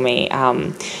mentor me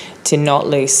to not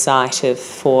lose sight of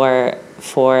for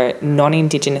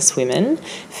non-Indigenous women,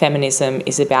 feminism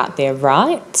is about their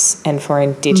rights, and for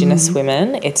Indigenous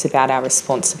women, it's about our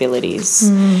responsibilities.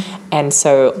 And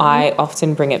so I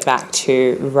often bring it back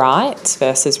to rights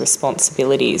versus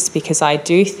responsibilities, because I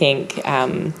do think,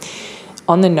 on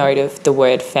the note of the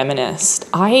word feminist,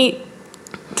 I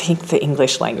think the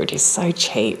English language is so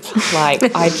cheap. Like,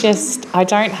 I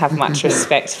don't have much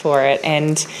respect for it,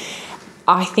 and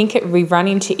I think we run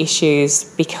into issues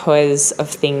because of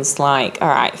things like, all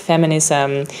right,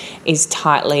 feminism is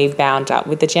tightly bound up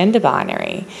with the gender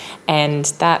binary, and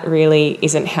that really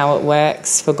isn't how it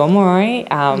works for Gomeroi.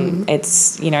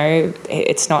 It's,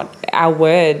 it's not, our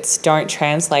words don't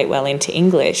translate well into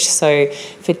English. So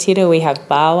for Tidda, we have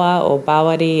Bawa or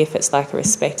Bawadi if it's like a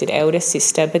respected elder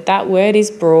sister, but that word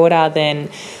is broader than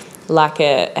like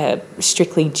a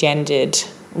strictly gendered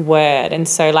word. And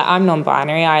so, like, I'm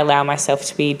non-binary. I allow myself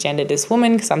to be gendered as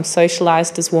woman because I'm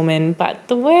socialised as woman. But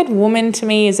the word woman to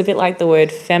me is a bit like the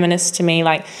word feminist to me.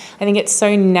 Like, I think it's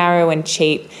so narrow and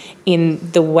cheap in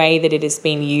the way that it has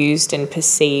been used and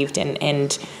perceived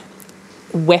and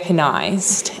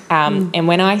weaponised. And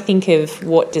when I think of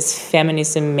what does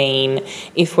feminism mean,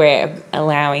 if we're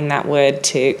allowing that word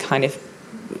to kind of,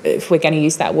 if we're going to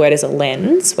use that word as a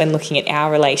lens when looking at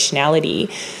our relationality,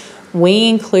 we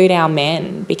include our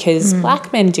men because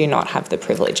black men do not have the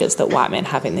privileges that white men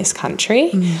have in this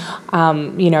country.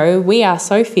 You know, we are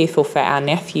so fearful for our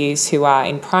nephews who are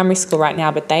in primary school right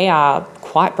now, but they are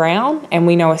quite brown, and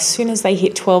we know as soon as they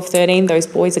hit 12, 13, those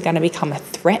boys are going to become a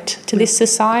threat to this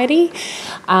society.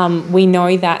 We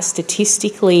know that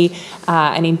statistically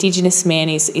an Indigenous man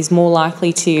is more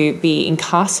likely to be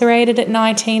incarcerated at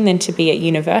 19 than to be at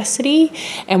university,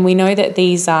 and we know that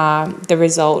these are the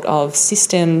result of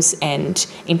systems and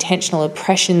intentional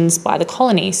oppressions by the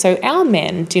colony. So our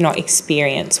men do not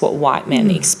experience what white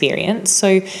men experience.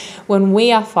 So when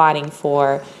we are fighting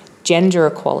for gender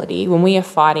equality, when we are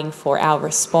fighting for our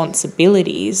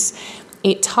responsibilities,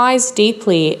 it ties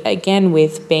deeply, again,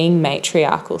 with being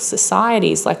matriarchal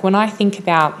societies. Like when I think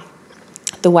about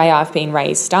the way I've been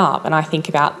raised up, and I think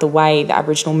about the way the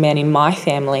Aboriginal men in my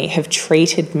family have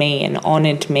treated me and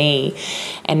honoured me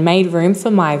and made room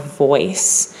for my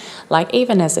voice, like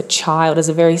even as a child, as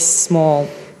a very small,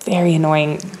 very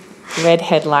annoying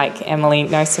redhead like Emily,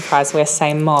 no surprise, we're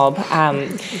same mob.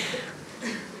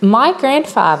 My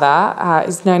grandfather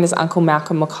is known as Uncle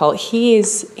Malcolm McCall.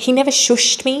 He never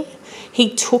shushed me.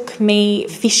 He took me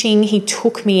fishing. He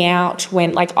took me out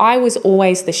when, like, I was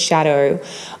always the shadow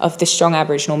of the strong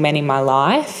Aboriginal men in my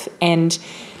life. And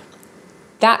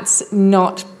that's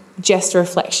not just a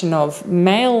reflection of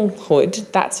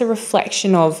malehood. That's a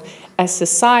reflection of a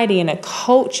society and a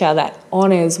culture that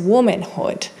honours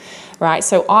womanhood, right?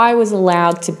 So I was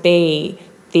allowed to be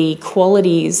the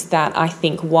qualities that I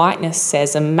think whiteness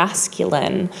says are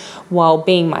masculine while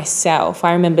being myself.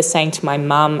 I remember saying to my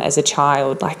mum as a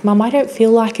child, like, Mum, I don't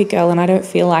feel like a girl and I don't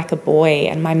feel like a boy.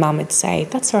 And my mum would say,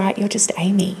 that's all right, you're just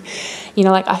Amy. You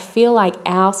know, like, I feel like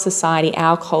our society,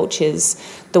 our cultures,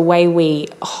 the way we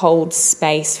hold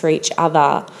space for each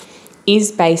other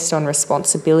is based on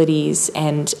responsibilities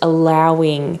and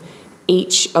allowing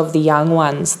each of the young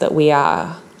ones that we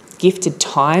are gifted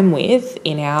time with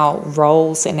in our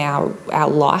roles and our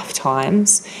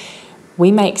lifetimes,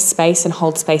 we make space and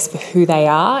hold space for who they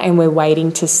are, and we're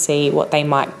waiting to see what they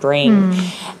might bring.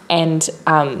 And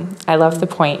I love the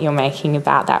point you're making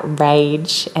about that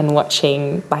rage and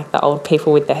watching like the old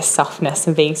people with their softness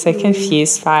and being so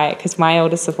confused by it, because my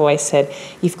eldest have always said,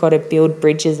 you've got to build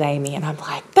bridges, Amy, and I'm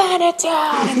like, burn it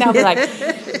down, and they'll be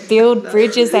like, build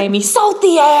bridges, Amy, salt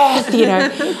the earth, you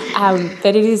know.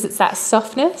 But it's that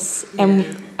softness. And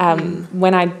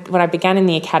when I began in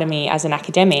the academy as an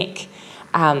academic,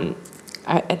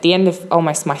 at the end of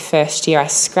almost my first year, I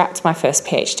scrapped my first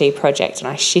PhD project and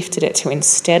I shifted it to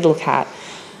instead look at,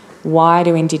 why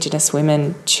do Indigenous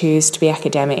women choose to be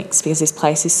academics? Because this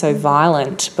place is so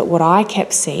violent. But what I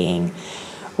kept seeing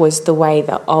was the way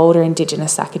the older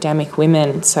Indigenous academic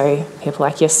women, so people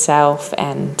like yourself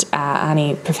and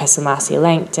Professor Marcia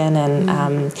Langton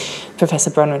and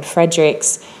Professor Bronwyn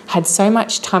Fredericks, had so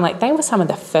much time. Like, they were some of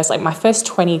the first, like my first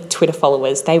 20 Twitter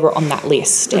followers, they were on that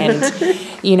list. And,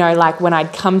 you know, like when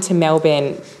I'd come to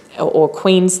Melbourne or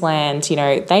Queensland, you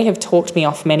know, they have talked me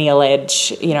off many a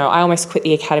ledge. You know, I almost quit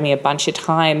the academy a bunch of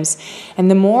times. And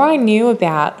the more I knew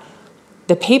about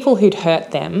the people who'd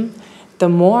hurt them, the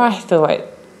more I thought,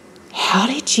 how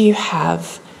did you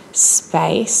have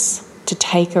space to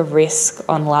take a risk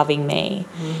on loving me?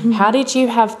 How did you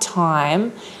have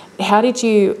time? How did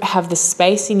you have the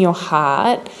space in your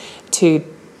heart to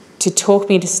talk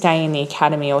me to stay in the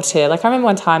academy, or to, like, I remember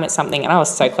one time at something and I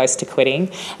was so close to quitting,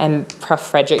 and Prof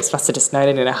Fredericks must have just known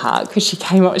it in her heart, because she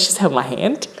came up and she held my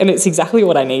hand, and it's exactly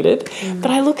what I needed. But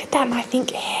I look at that and I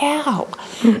think, how?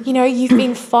 You know, you've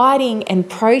been fighting and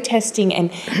protesting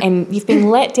and you've been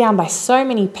let down by so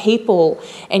many people,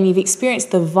 and you've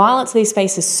experienced the violence of these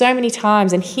spaces so many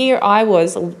times, and here I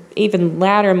was, even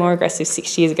louder and more aggressive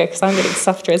 6 years ago, because I'm getting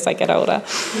softer as I get older.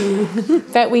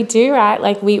 But we do, right?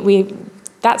 Like, we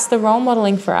that's the role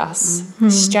modelling for us.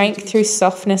 Strength through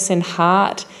softness and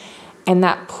heart, and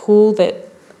that pool that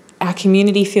our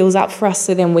community fills up for us,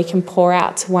 so then we can pour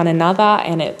out to one another,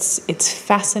 and it's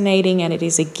fascinating, and it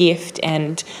is a gift.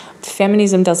 And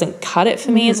feminism doesn't cut it for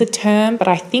me as a term, but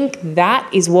I think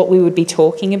that is what we would be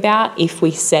talking about if we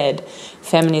said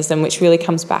feminism, which really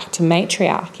comes back to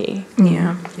matriarchy.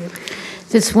 Yeah.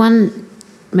 There's one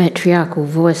matriarchal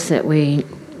voice that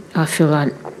I feel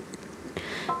like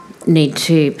need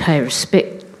to pay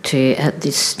respect to at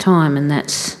this time, and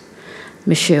that's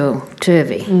Michelle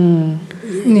Turvey. You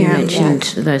mentioned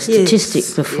those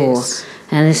statistics before,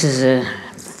 and this is a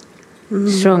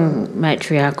strong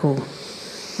matriarchal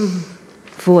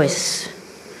voice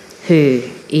who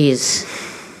is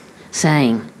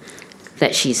saying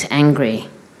that she's angry,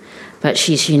 but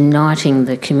she's uniting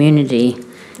the community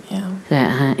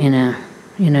that in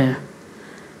a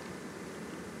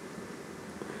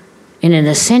in an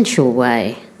essential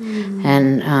way.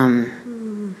 And,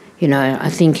 you know, I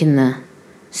think in the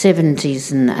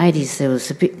 70s and the 80s there was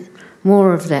a bit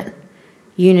more of that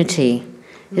unity.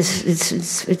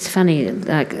 It's funny,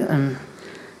 like,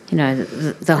 you know,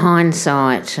 the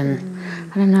hindsight, and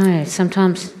I don't know,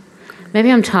 sometimes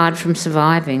maybe I'm tired from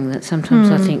surviving, that sometimes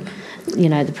I think, you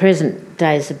know, the present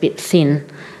day is a bit thin.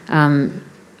 I'm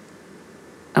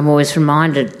always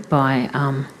reminded by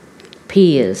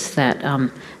peers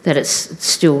that it's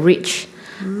still rich.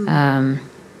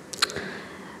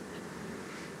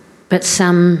 But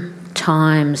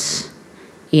sometimes,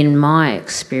 in my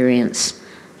experience,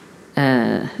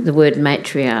 the word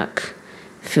matriarch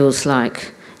feels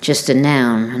like just a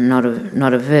noun and not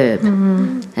a verb,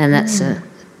 and that's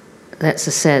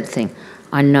a sad thing.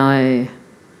 I know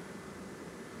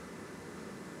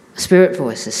spirit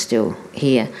voice is still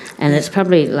here, and it's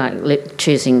probably like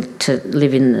choosing to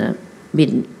live in the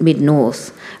mid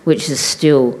north, which is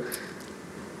still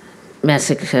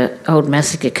old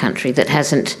massacre country that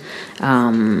hasn't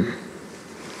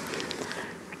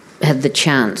had the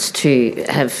chance to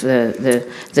have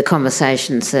the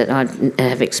conversations that I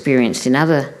have experienced in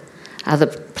other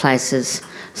places.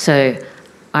 So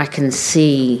I can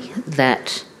see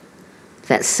that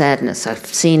sadness. I've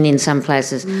seen in some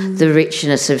places the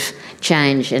richness of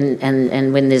change,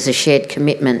 and when there's a shared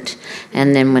commitment,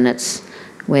 and then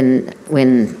when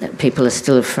people are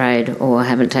still afraid or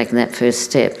haven't taken that first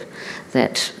step,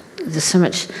 that there's so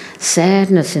much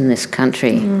sadness in this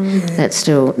country that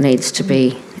still needs to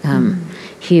be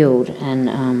healed.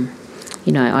 And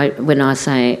you know, when I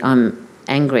say I'm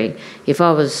angry, if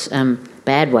I was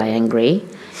bad way angry,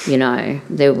 you know,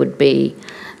 there would be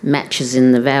matches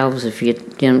in the valves of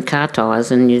your car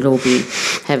tyres, and you'd all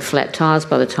have flat tyres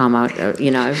by the time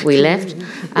we left.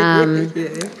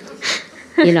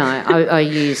 You know, I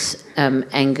use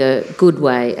anger, good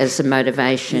way, as a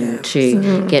motivation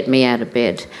to get me out of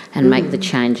bed and make the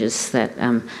changes that,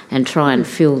 and try and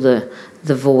fill the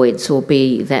voids, or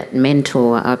be that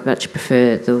mentor. I much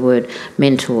prefer the word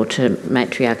mentor to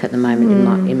matriarch at the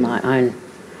moment in my own.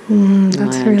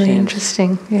 That's really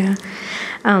interesting. Yeah.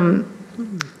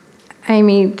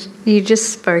 Amy, you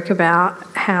just spoke about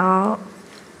how,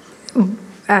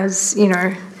 as you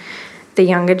know, the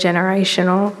younger generation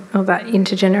or that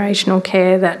intergenerational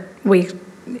care that we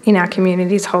in our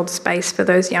communities hold space for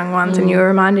those young ones. And you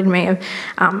reminded me of,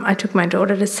 I took my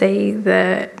daughter to see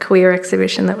the queer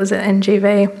exhibition that was at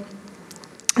NGV,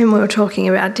 and we were talking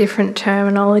about different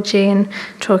terminology and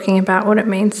talking about what it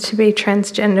means to be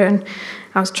transgender, and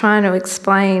I was trying to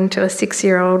explain to a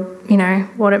 6-year-old, you know,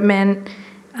 what it meant,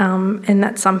 and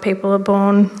that some people are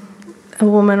born a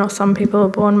woman or some people are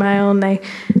born male and they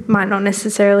might not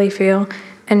necessarily feel.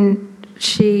 And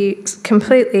she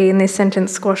completely, in this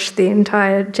sentence, squashed the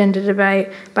entire gender debate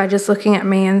by just looking at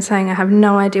me and saying, I have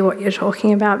no idea what you're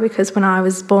talking about, because when I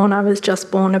was born, I was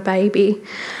just born a baby.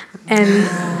 And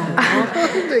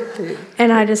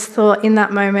and I just thought in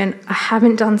that moment, I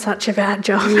haven't done such a bad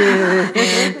job.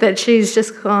 That she's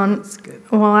just gone,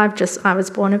 well, I was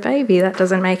born a baby. That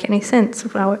doesn't make any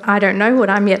sense. Well, I don't know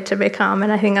what I'm yet to become.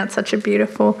 And I think that's such a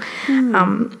beautiful...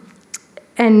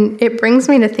 And it brings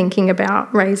me to thinking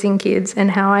about raising kids and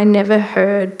how I never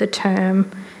heard the term,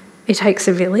 it takes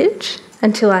a village,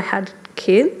 until I had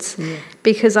kids,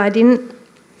 because that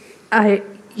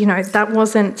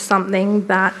wasn't something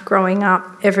that growing up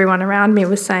everyone around me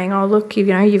was saying, oh, look, you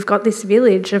know, you've got this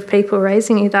village of people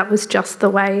raising you. That was just the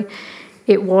way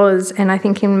it was. And I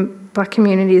think in Black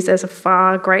communities there's a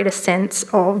far greater sense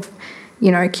of, you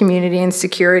know, community and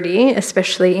security,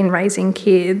 especially in raising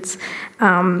kids,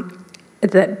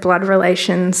 that blood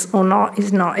relations or not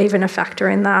is not even a factor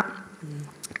in that.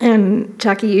 And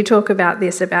Jackie, you talk about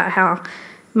this, about how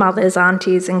mothers,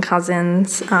 aunties and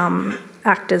cousins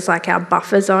act as like our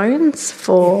buffer zones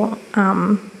for,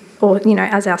 or, you know,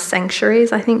 as our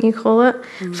sanctuaries, I think you call it,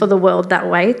 for the world that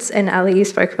waits. And Ali, you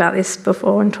spoke about this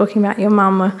before when talking about your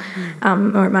mum,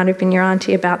 or it might have been your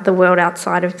auntie, about the world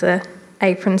outside of the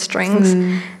apron strings.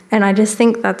 And I just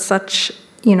think that's such,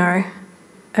 you know,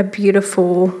 a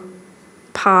beautiful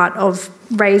part of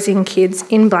raising kids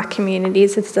in Black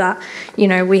communities, is that, you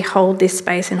know, we hold this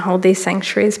space and hold these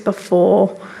sanctuaries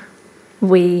before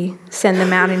we send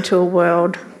them out into a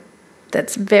world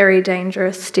that's very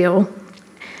dangerous still.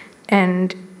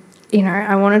 And, you know,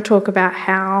 I want to talk about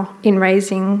how in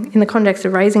the context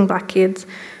of raising Black kids,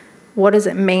 what does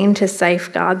it mean to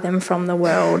safeguard them from the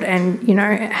world? And, you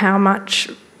know, how much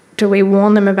do we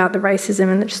warn them about the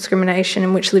racism and the discrimination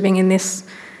in which living in this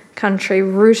country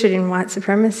rooted in white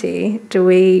supremacy do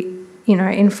we, you know,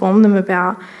 inform them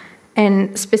about?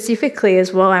 And specifically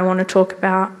as well, I want to talk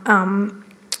about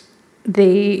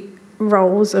the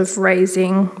roles of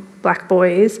raising black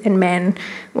boys and men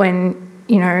when,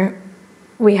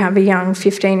 we have a young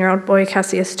 15-year-old boy,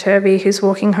 Cassius Turby, who's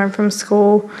walking home from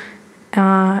school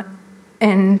and,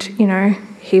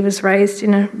 he was raised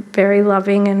in a very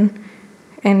loving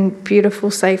and beautiful,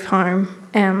 safe home.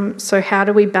 So how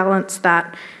do we balance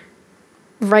that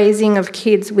raising of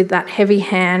kids with that heavy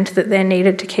hand that they're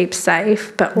needed to keep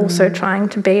safe, but also trying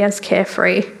to be as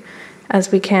carefree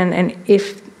as we can, and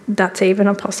if that's even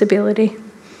a possibility?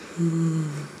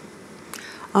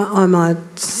 I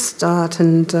might start,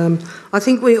 and I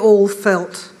think we all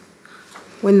felt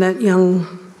when that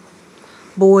young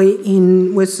boy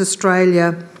in West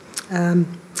Australia, the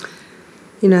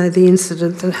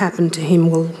incident that happened to him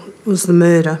was the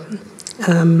murder,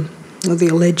 or the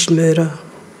alleged murder,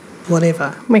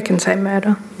 whatever. We can say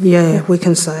murder. Yeah, we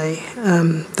can say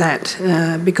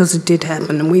that because it did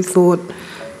happen, and we thought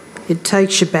it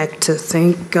takes you back to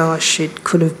think, gosh, it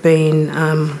could have been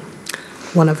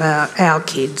one of our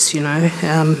kids,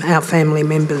 our family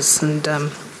members, and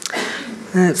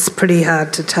it's pretty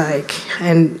hard to take.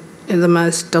 And the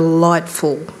most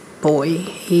delightful boy,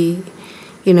 he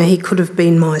could have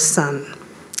been my son.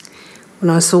 When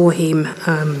I saw him,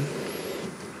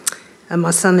 and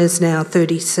my son is now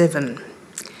 37,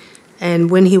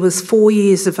 and when he was 4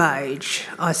 years of age,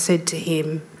 I said to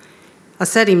him, I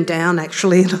sat him down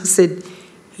actually, and I said,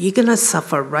 "You're going to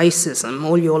suffer racism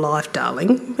all your life,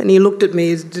 darling." And he looked at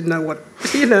me and didn't know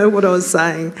what I was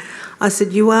saying. I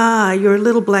said, "You're a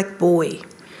little black boy.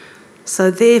 So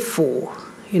therefore,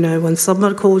 when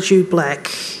someone calls you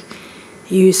black,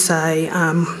 you say,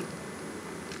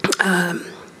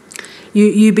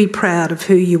 you be proud of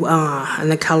who you are and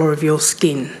the colour of your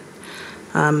skin.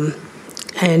 And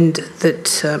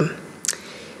that,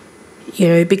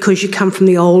 because you come from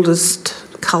the oldest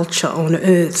culture on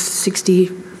earth,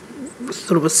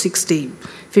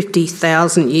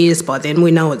 50,000 years by then.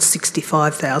 We know it's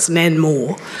 65,000 and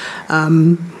more.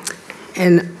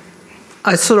 And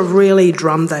I sort of really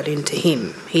drummed that into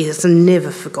him. He has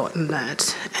never forgotten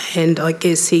that. And I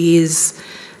guess he is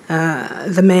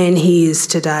the man he is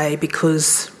today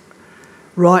because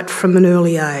right from an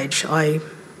early age I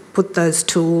put those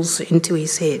tools into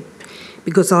his head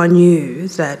because I knew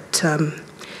that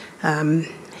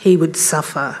he would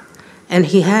suffer. And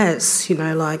he has,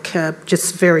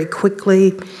 just very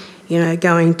quickly,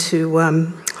 going to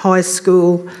high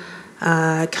school,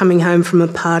 coming home from a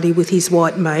party with his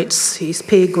white mates, his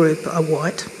peer group are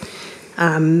white.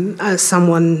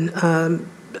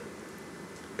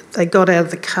 They got out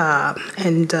of the car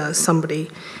and somebody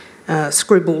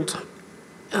scribbled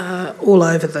all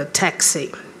over the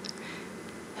taxi.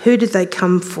 Who did they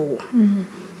come for? Mm-hmm.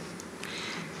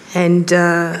 And,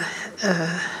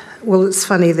 it's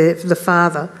funny, the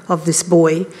father of this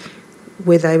boy,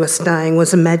 where they were staying,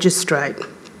 was a magistrate.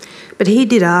 But he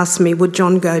did ask me, would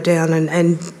John go down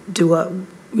and do a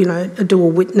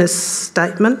witness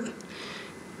statement?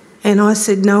 And I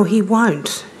said, no, he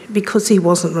won't, because he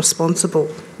wasn't responsible.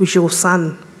 It was your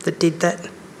son that did that.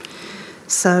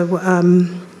 So,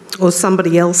 or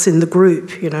somebody else in the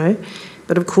group,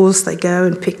 But of course they go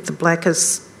and pick the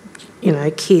blackest,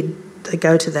 kid. They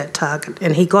go to that target.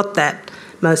 And he got that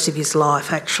most of his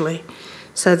life, actually.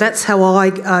 So that's how I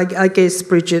guess,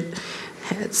 Bridget,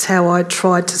 it's how I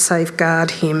tried to safeguard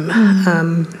him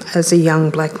as a young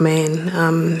black man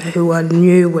who I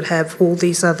knew would have all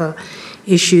these other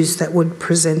issues that would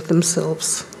present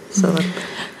themselves. So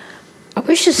I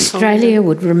wish Australia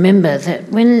would remember that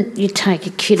when you take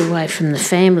a kid away from the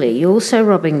family, you're also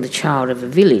robbing the child of a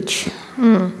village.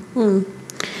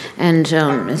 And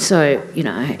so,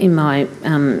 in my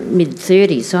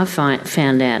mid-30s, I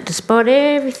found out, despite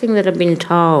everything that I'd been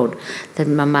told, that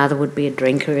my mother would be a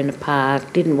drinker in a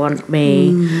park, didn't want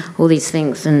me, all these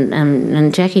things.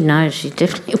 And Jackie knows she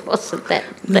definitely wasn't that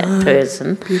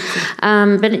person.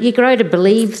 But you grow to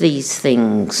believe these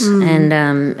things. And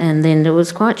then it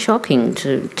was quite shocking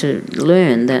to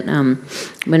learn that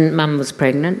when Mum was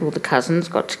pregnant, all the cousins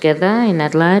got together in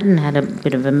Adelaide and had a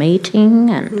bit of a meeting,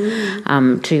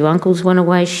 and 2 uncles went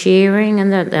away sharing,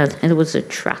 and there was a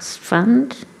trust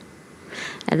fund,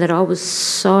 and that I was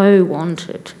so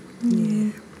wanted.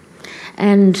 Yeah.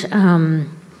 And,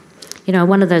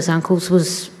 one of those uncles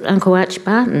was Uncle Arch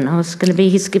Barton. I was going to be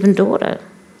his given daughter.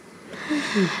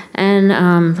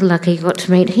 And lucky got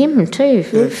to meet him too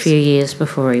for a few years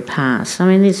before he passed. I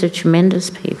mean, these are tremendous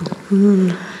people.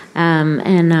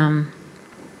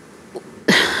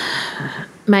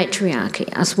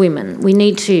 Matriarchy, us women, we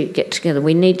need to get together.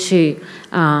 We need to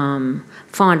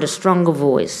find a stronger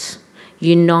voice,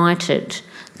 united.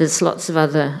 There's lots of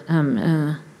other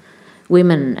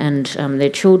women and their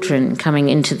children coming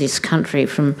into this country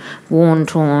from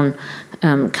war-torn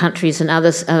countries and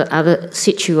other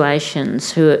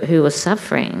situations who are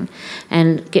suffering,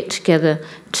 and get together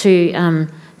to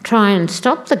try and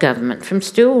stop the government from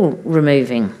still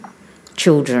removing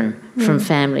children from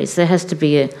families. There has to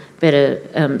be a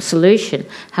better solution.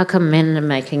 How come men are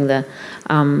making the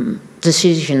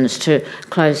decisions to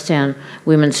close down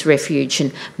women's refuge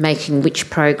and making which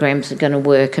programs are going to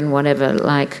work and whatever?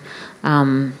 Like,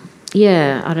 I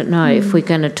don't know. If we're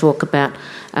going to talk about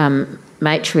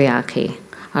matriarchy,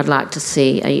 I'd like to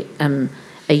see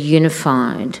a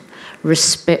unified,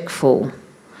 respectful,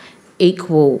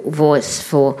 equal voice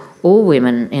for all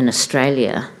women in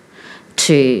Australia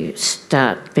to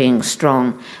start being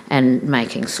strong and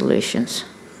making solutions.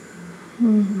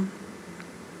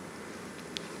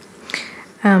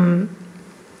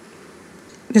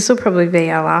 This will probably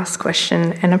be our last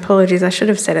question, and apologies, I should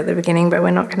have said at the beginning, but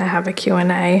we're not going to have a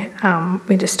Q&A.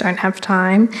 We just don't have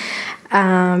time.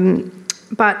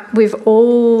 But you've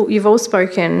all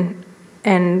spoken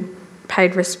and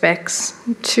paid respects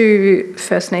to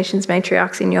First Nations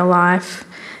matriarchs in your life,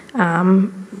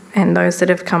 and those that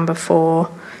have come before.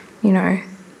 You know,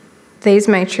 these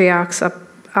matriarchs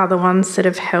are the ones that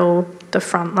have held the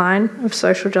front line of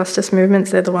social justice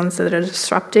movements. They're the ones that are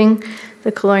disrupting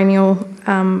the colonial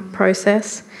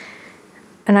process.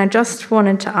 And I just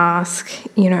wanted to ask,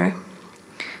 you know,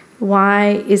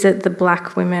 why is it the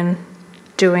black women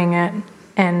doing it?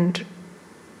 And,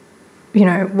 you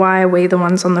know, why are we the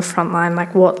ones on the front line?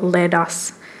 Like, what led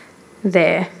us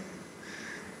there?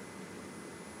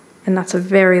 And that's a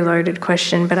very loaded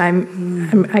question, but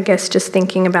I'm I guess just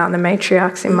thinking about the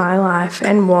matriarchs in my life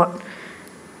and what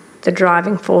the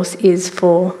driving force is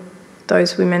for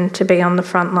those women to be on the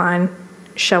front line,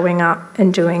 showing up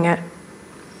and doing it.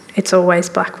 It's always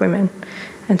black women.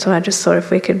 And so I just thought if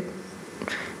we could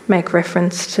make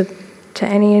reference to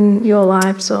any in your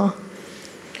lives or...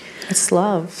 It's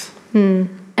love.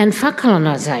 And for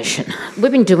colonisation,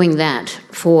 we've been doing that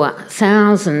for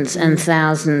thousands and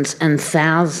thousands and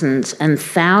thousands and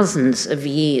thousands of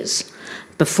years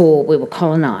before we were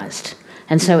colonised.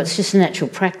 And so it's just a natural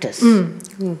practice.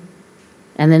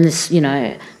 And then this, you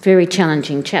know, very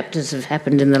challenging chapters have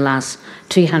happened in the last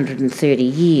 230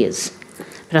 years.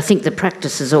 But I think the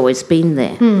practice has always been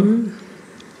there.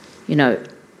 You know,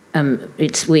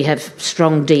 we have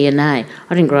strong DNA.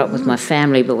 I didn't grow up with my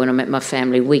family, but when I met my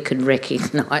family, we could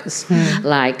recognise,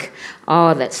 like,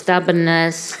 that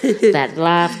stubbornness, that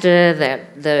laughter,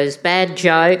 those bad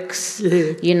jokes.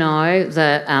 You know,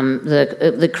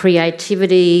 the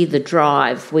creativity, the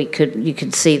drive. You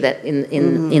could see that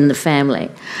in the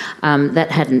family.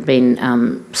 That hadn't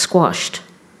been squashed.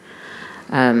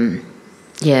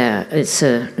 It's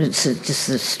just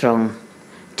a strong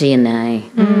DNA.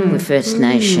 We're First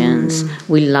Nations.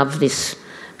 We love this.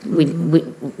 We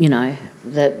you know,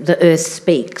 the earth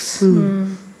speaks.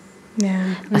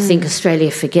 I think Australia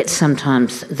forgets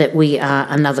sometimes that we are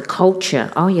another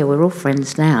culture. Oh yeah, we're all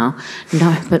friends now.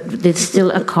 No, but there's still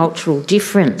a cultural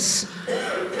difference.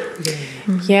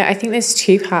 Yeah, I think there's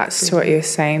two parts to what you were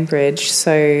saying, Bridge.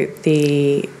 So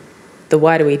the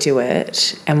why do we do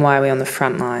it and why are we on the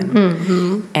front line?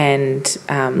 And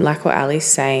like what Ali's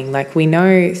saying, like, we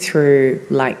know through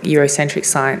like Eurocentric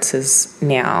sciences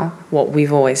now what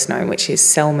we've always known, which is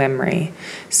cell memory.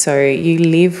 So you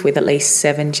live with at least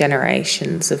 7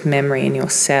 generations of memory in your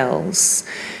cells.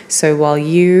 So while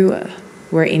you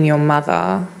were in your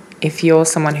mother, if you're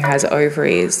someone who has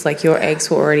ovaries, like, your eggs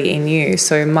were already in you.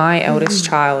 So my eldest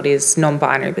child is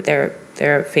non-binary, but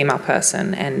they're a female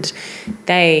person, and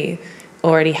they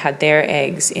already had their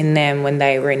eggs in them when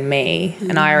they were in me,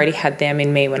 and I already had them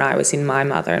in me when I was in my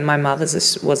mother, and my mother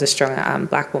was a strong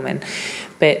black woman.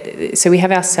 But so we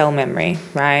have our cell memory,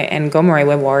 right? And Gomori,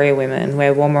 we're warrior women,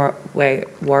 we're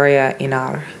warrior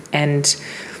inar, and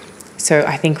so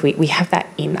I think we have that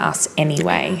in us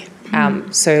anyway.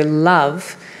 So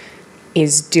love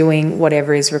is doing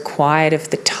whatever is required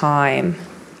of the time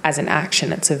as an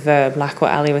action. It's a verb, like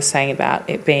what Ali was saying about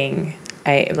it being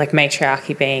like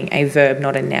matriarchy being a verb,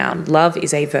 not a noun. Love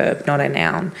is a verb, not a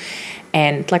noun.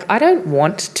 And like, I don't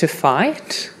want to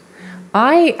fight.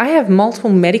 I have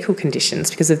multiple medical conditions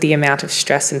because of the amount of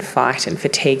stress and fight and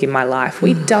fatigue in my life.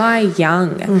 We die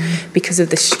young because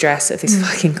of the stress of this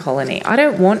fucking colony. I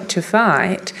don't want to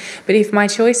fight, but if my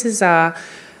choices are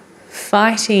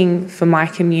fighting for my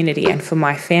community and for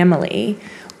my family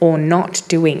or not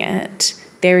doing it,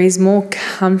 there is more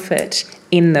comfort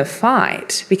in the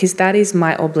fight, because that is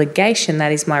my obligation,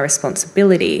 that is my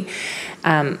responsibility.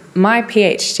 My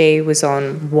PhD was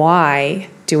on why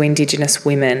do Indigenous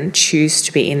women choose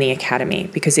to be in the academy,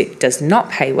 because it does not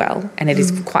pay well and it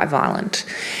is quite violent.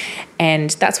 And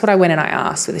that's what I went and I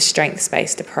asked with a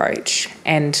strengths-based approach.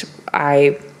 And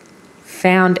I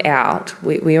found out,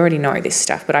 we already know this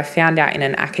stuff, but I found out in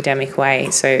an academic way,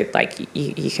 so like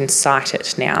you can cite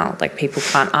it now, like people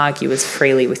can't argue as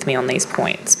freely with me on these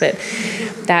points, but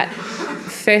that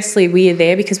firstly, we are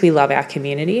there because we love our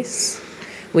communities.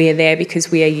 We are there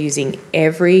because we are using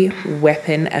every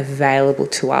weapon available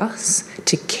to us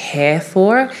to care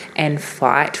for and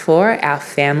fight for our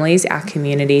families, our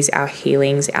communities, our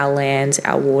healings, our lands,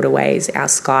 our waterways, our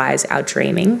skies, our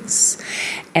dreamings.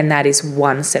 And that is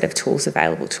one set of tools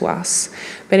available to us.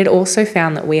 But it also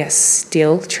found that we are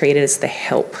still treated as the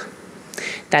help.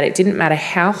 That it didn't matter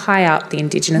how high up the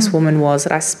Indigenous woman was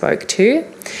that I spoke to,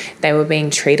 they were being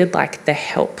treated like the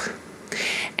help.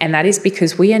 And that is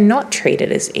because we are not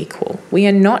treated as equal. We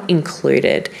are not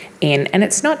included in, and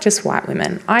it's not just white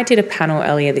women. I did a panel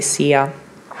earlier this year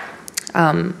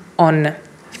on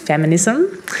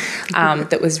feminism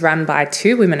that was run by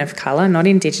 2 women of colour, not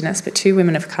Indigenous, but 2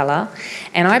 women of colour.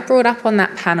 And I brought up on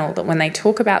that panel that when they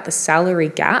talk about the salary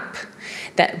gap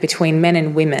that between men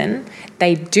and women,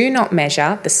 they do not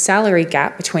measure the salary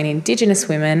gap between Indigenous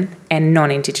women and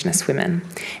non-Indigenous women.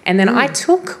 And then I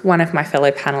took one of my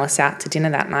fellow panellists out to dinner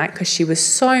that night because she was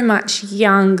so much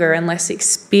younger and less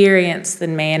experienced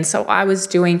than me. And so I was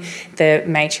doing the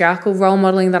matriarchal role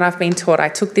modelling that I've been taught. I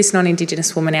took this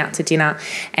non-Indigenous woman out to dinner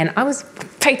and I was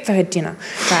paid for her dinner,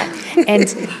 right? And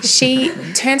she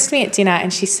turns to me at dinner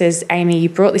and she says, Amy, you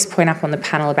brought this point up on the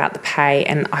panel about the pay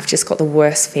and I've just got the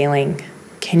worst feeling.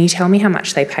 Can you tell me how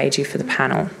much they paid you for the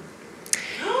panel?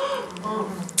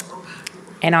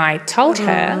 And I told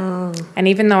her, and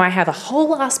even though I have a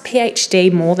whole ass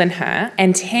PhD more than her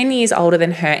and 10 years older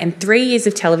than her and 3 years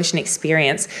of television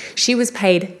experience, she was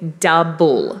paid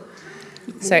double.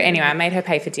 So anyway, I made her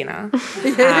pay for dinner.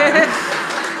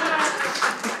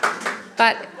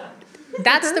 But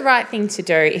that's the right thing to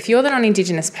do. If you're the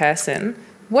non-Indigenous person,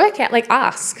 work out, like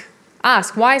ask,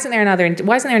 why isn't there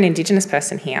an Indigenous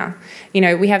person here? You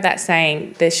know, we have that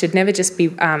saying, there should never just be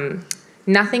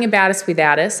nothing about us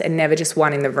without us and never just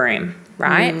one in the room,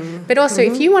 right? But also,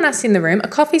 if you want us in the room, a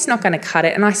coffee's not going to cut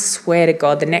it, and I swear to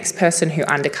God, the next person who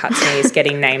undercuts me is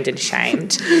getting named and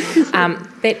shamed.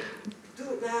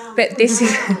 But this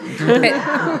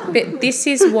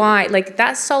is why, like,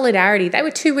 that solidarity, they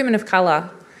were 2 women of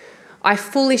colour. I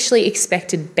foolishly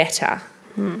expected better.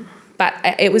 But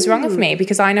it was wrong of me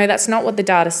because I know that's not what the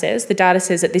data says. The data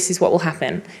says that this is what will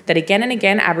happen, that again and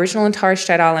again Aboriginal and Torres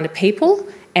Strait Islander people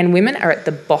and women are at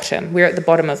the bottom. We're at the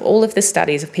bottom of all of the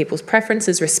studies of people's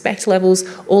preferences, respect levels,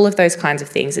 all of those kinds of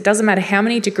things. It doesn't matter how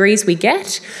many degrees we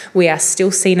get, we are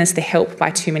still seen as the help by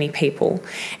too many people.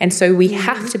 And so we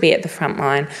have to be at the front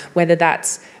line, whether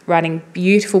that's writing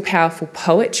beautiful, powerful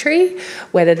poetry,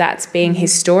 whether that's being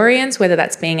historians, whether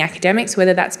that's being academics,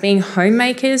 whether that's being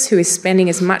homemakers who is spending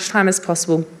as much time as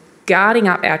possible guarding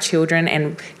up our children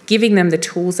and giving them the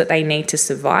tools that they need to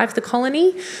survive the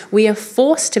colony. We are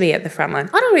forced to be at the front line.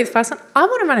 I don't want to be the first one. I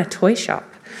want to run a toy shop,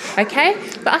 okay?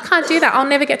 But I can't do that. I'll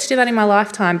never get to do that in my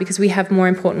lifetime because we have more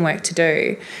important work to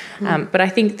do. But I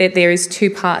think that there is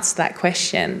 2 parts to that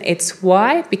question. It's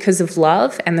why? Because of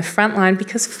love, and the front line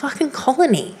because fucking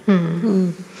colony.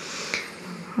 Well,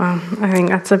 I think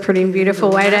that's a pretty beautiful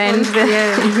way to end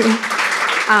this.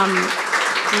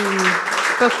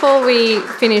 Before we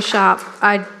finish up,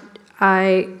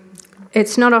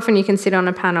 it's not often you can sit on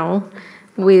a panel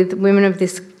with women of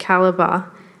this calibre,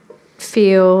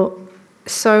 feel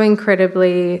so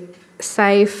incredibly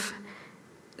safe,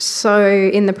 so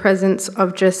in the presence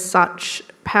of just such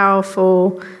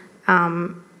powerful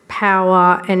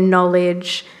power and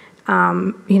knowledge.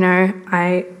 You know,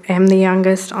 I am the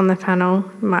youngest on the panel,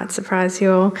 might surprise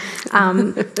you all.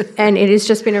 And it has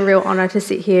just been a real honour to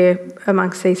sit here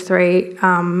amongst these 3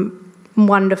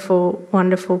 wonderful,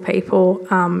 wonderful people.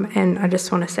 And I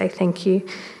just want to say thank you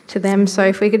to them. So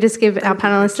if we could just give our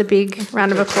panellists a big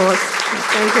round of applause.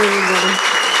 Thank you, everybody.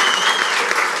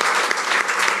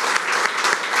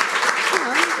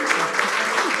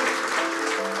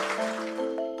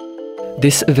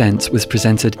 This event was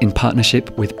presented in partnership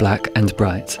with Black and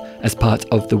Bright as part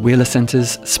of the Wheeler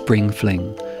Centre's Spring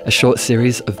Fling, a short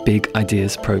series of Big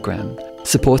Ideas programme,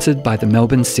 supported by the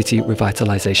Melbourne City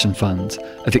Revitalisation Fund,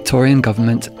 a Victorian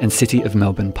Government and City of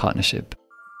Melbourne partnership.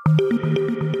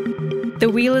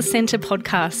 The Wheeler Centre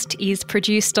podcast is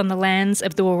produced on the lands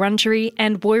of the Wurundjeri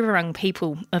and Woiwurrung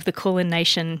people of the Kulin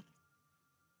Nation.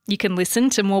 You can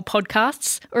listen to more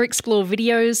podcasts or explore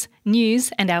videos,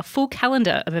 news and our full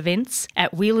calendar of events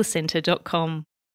at wheelercentre.com.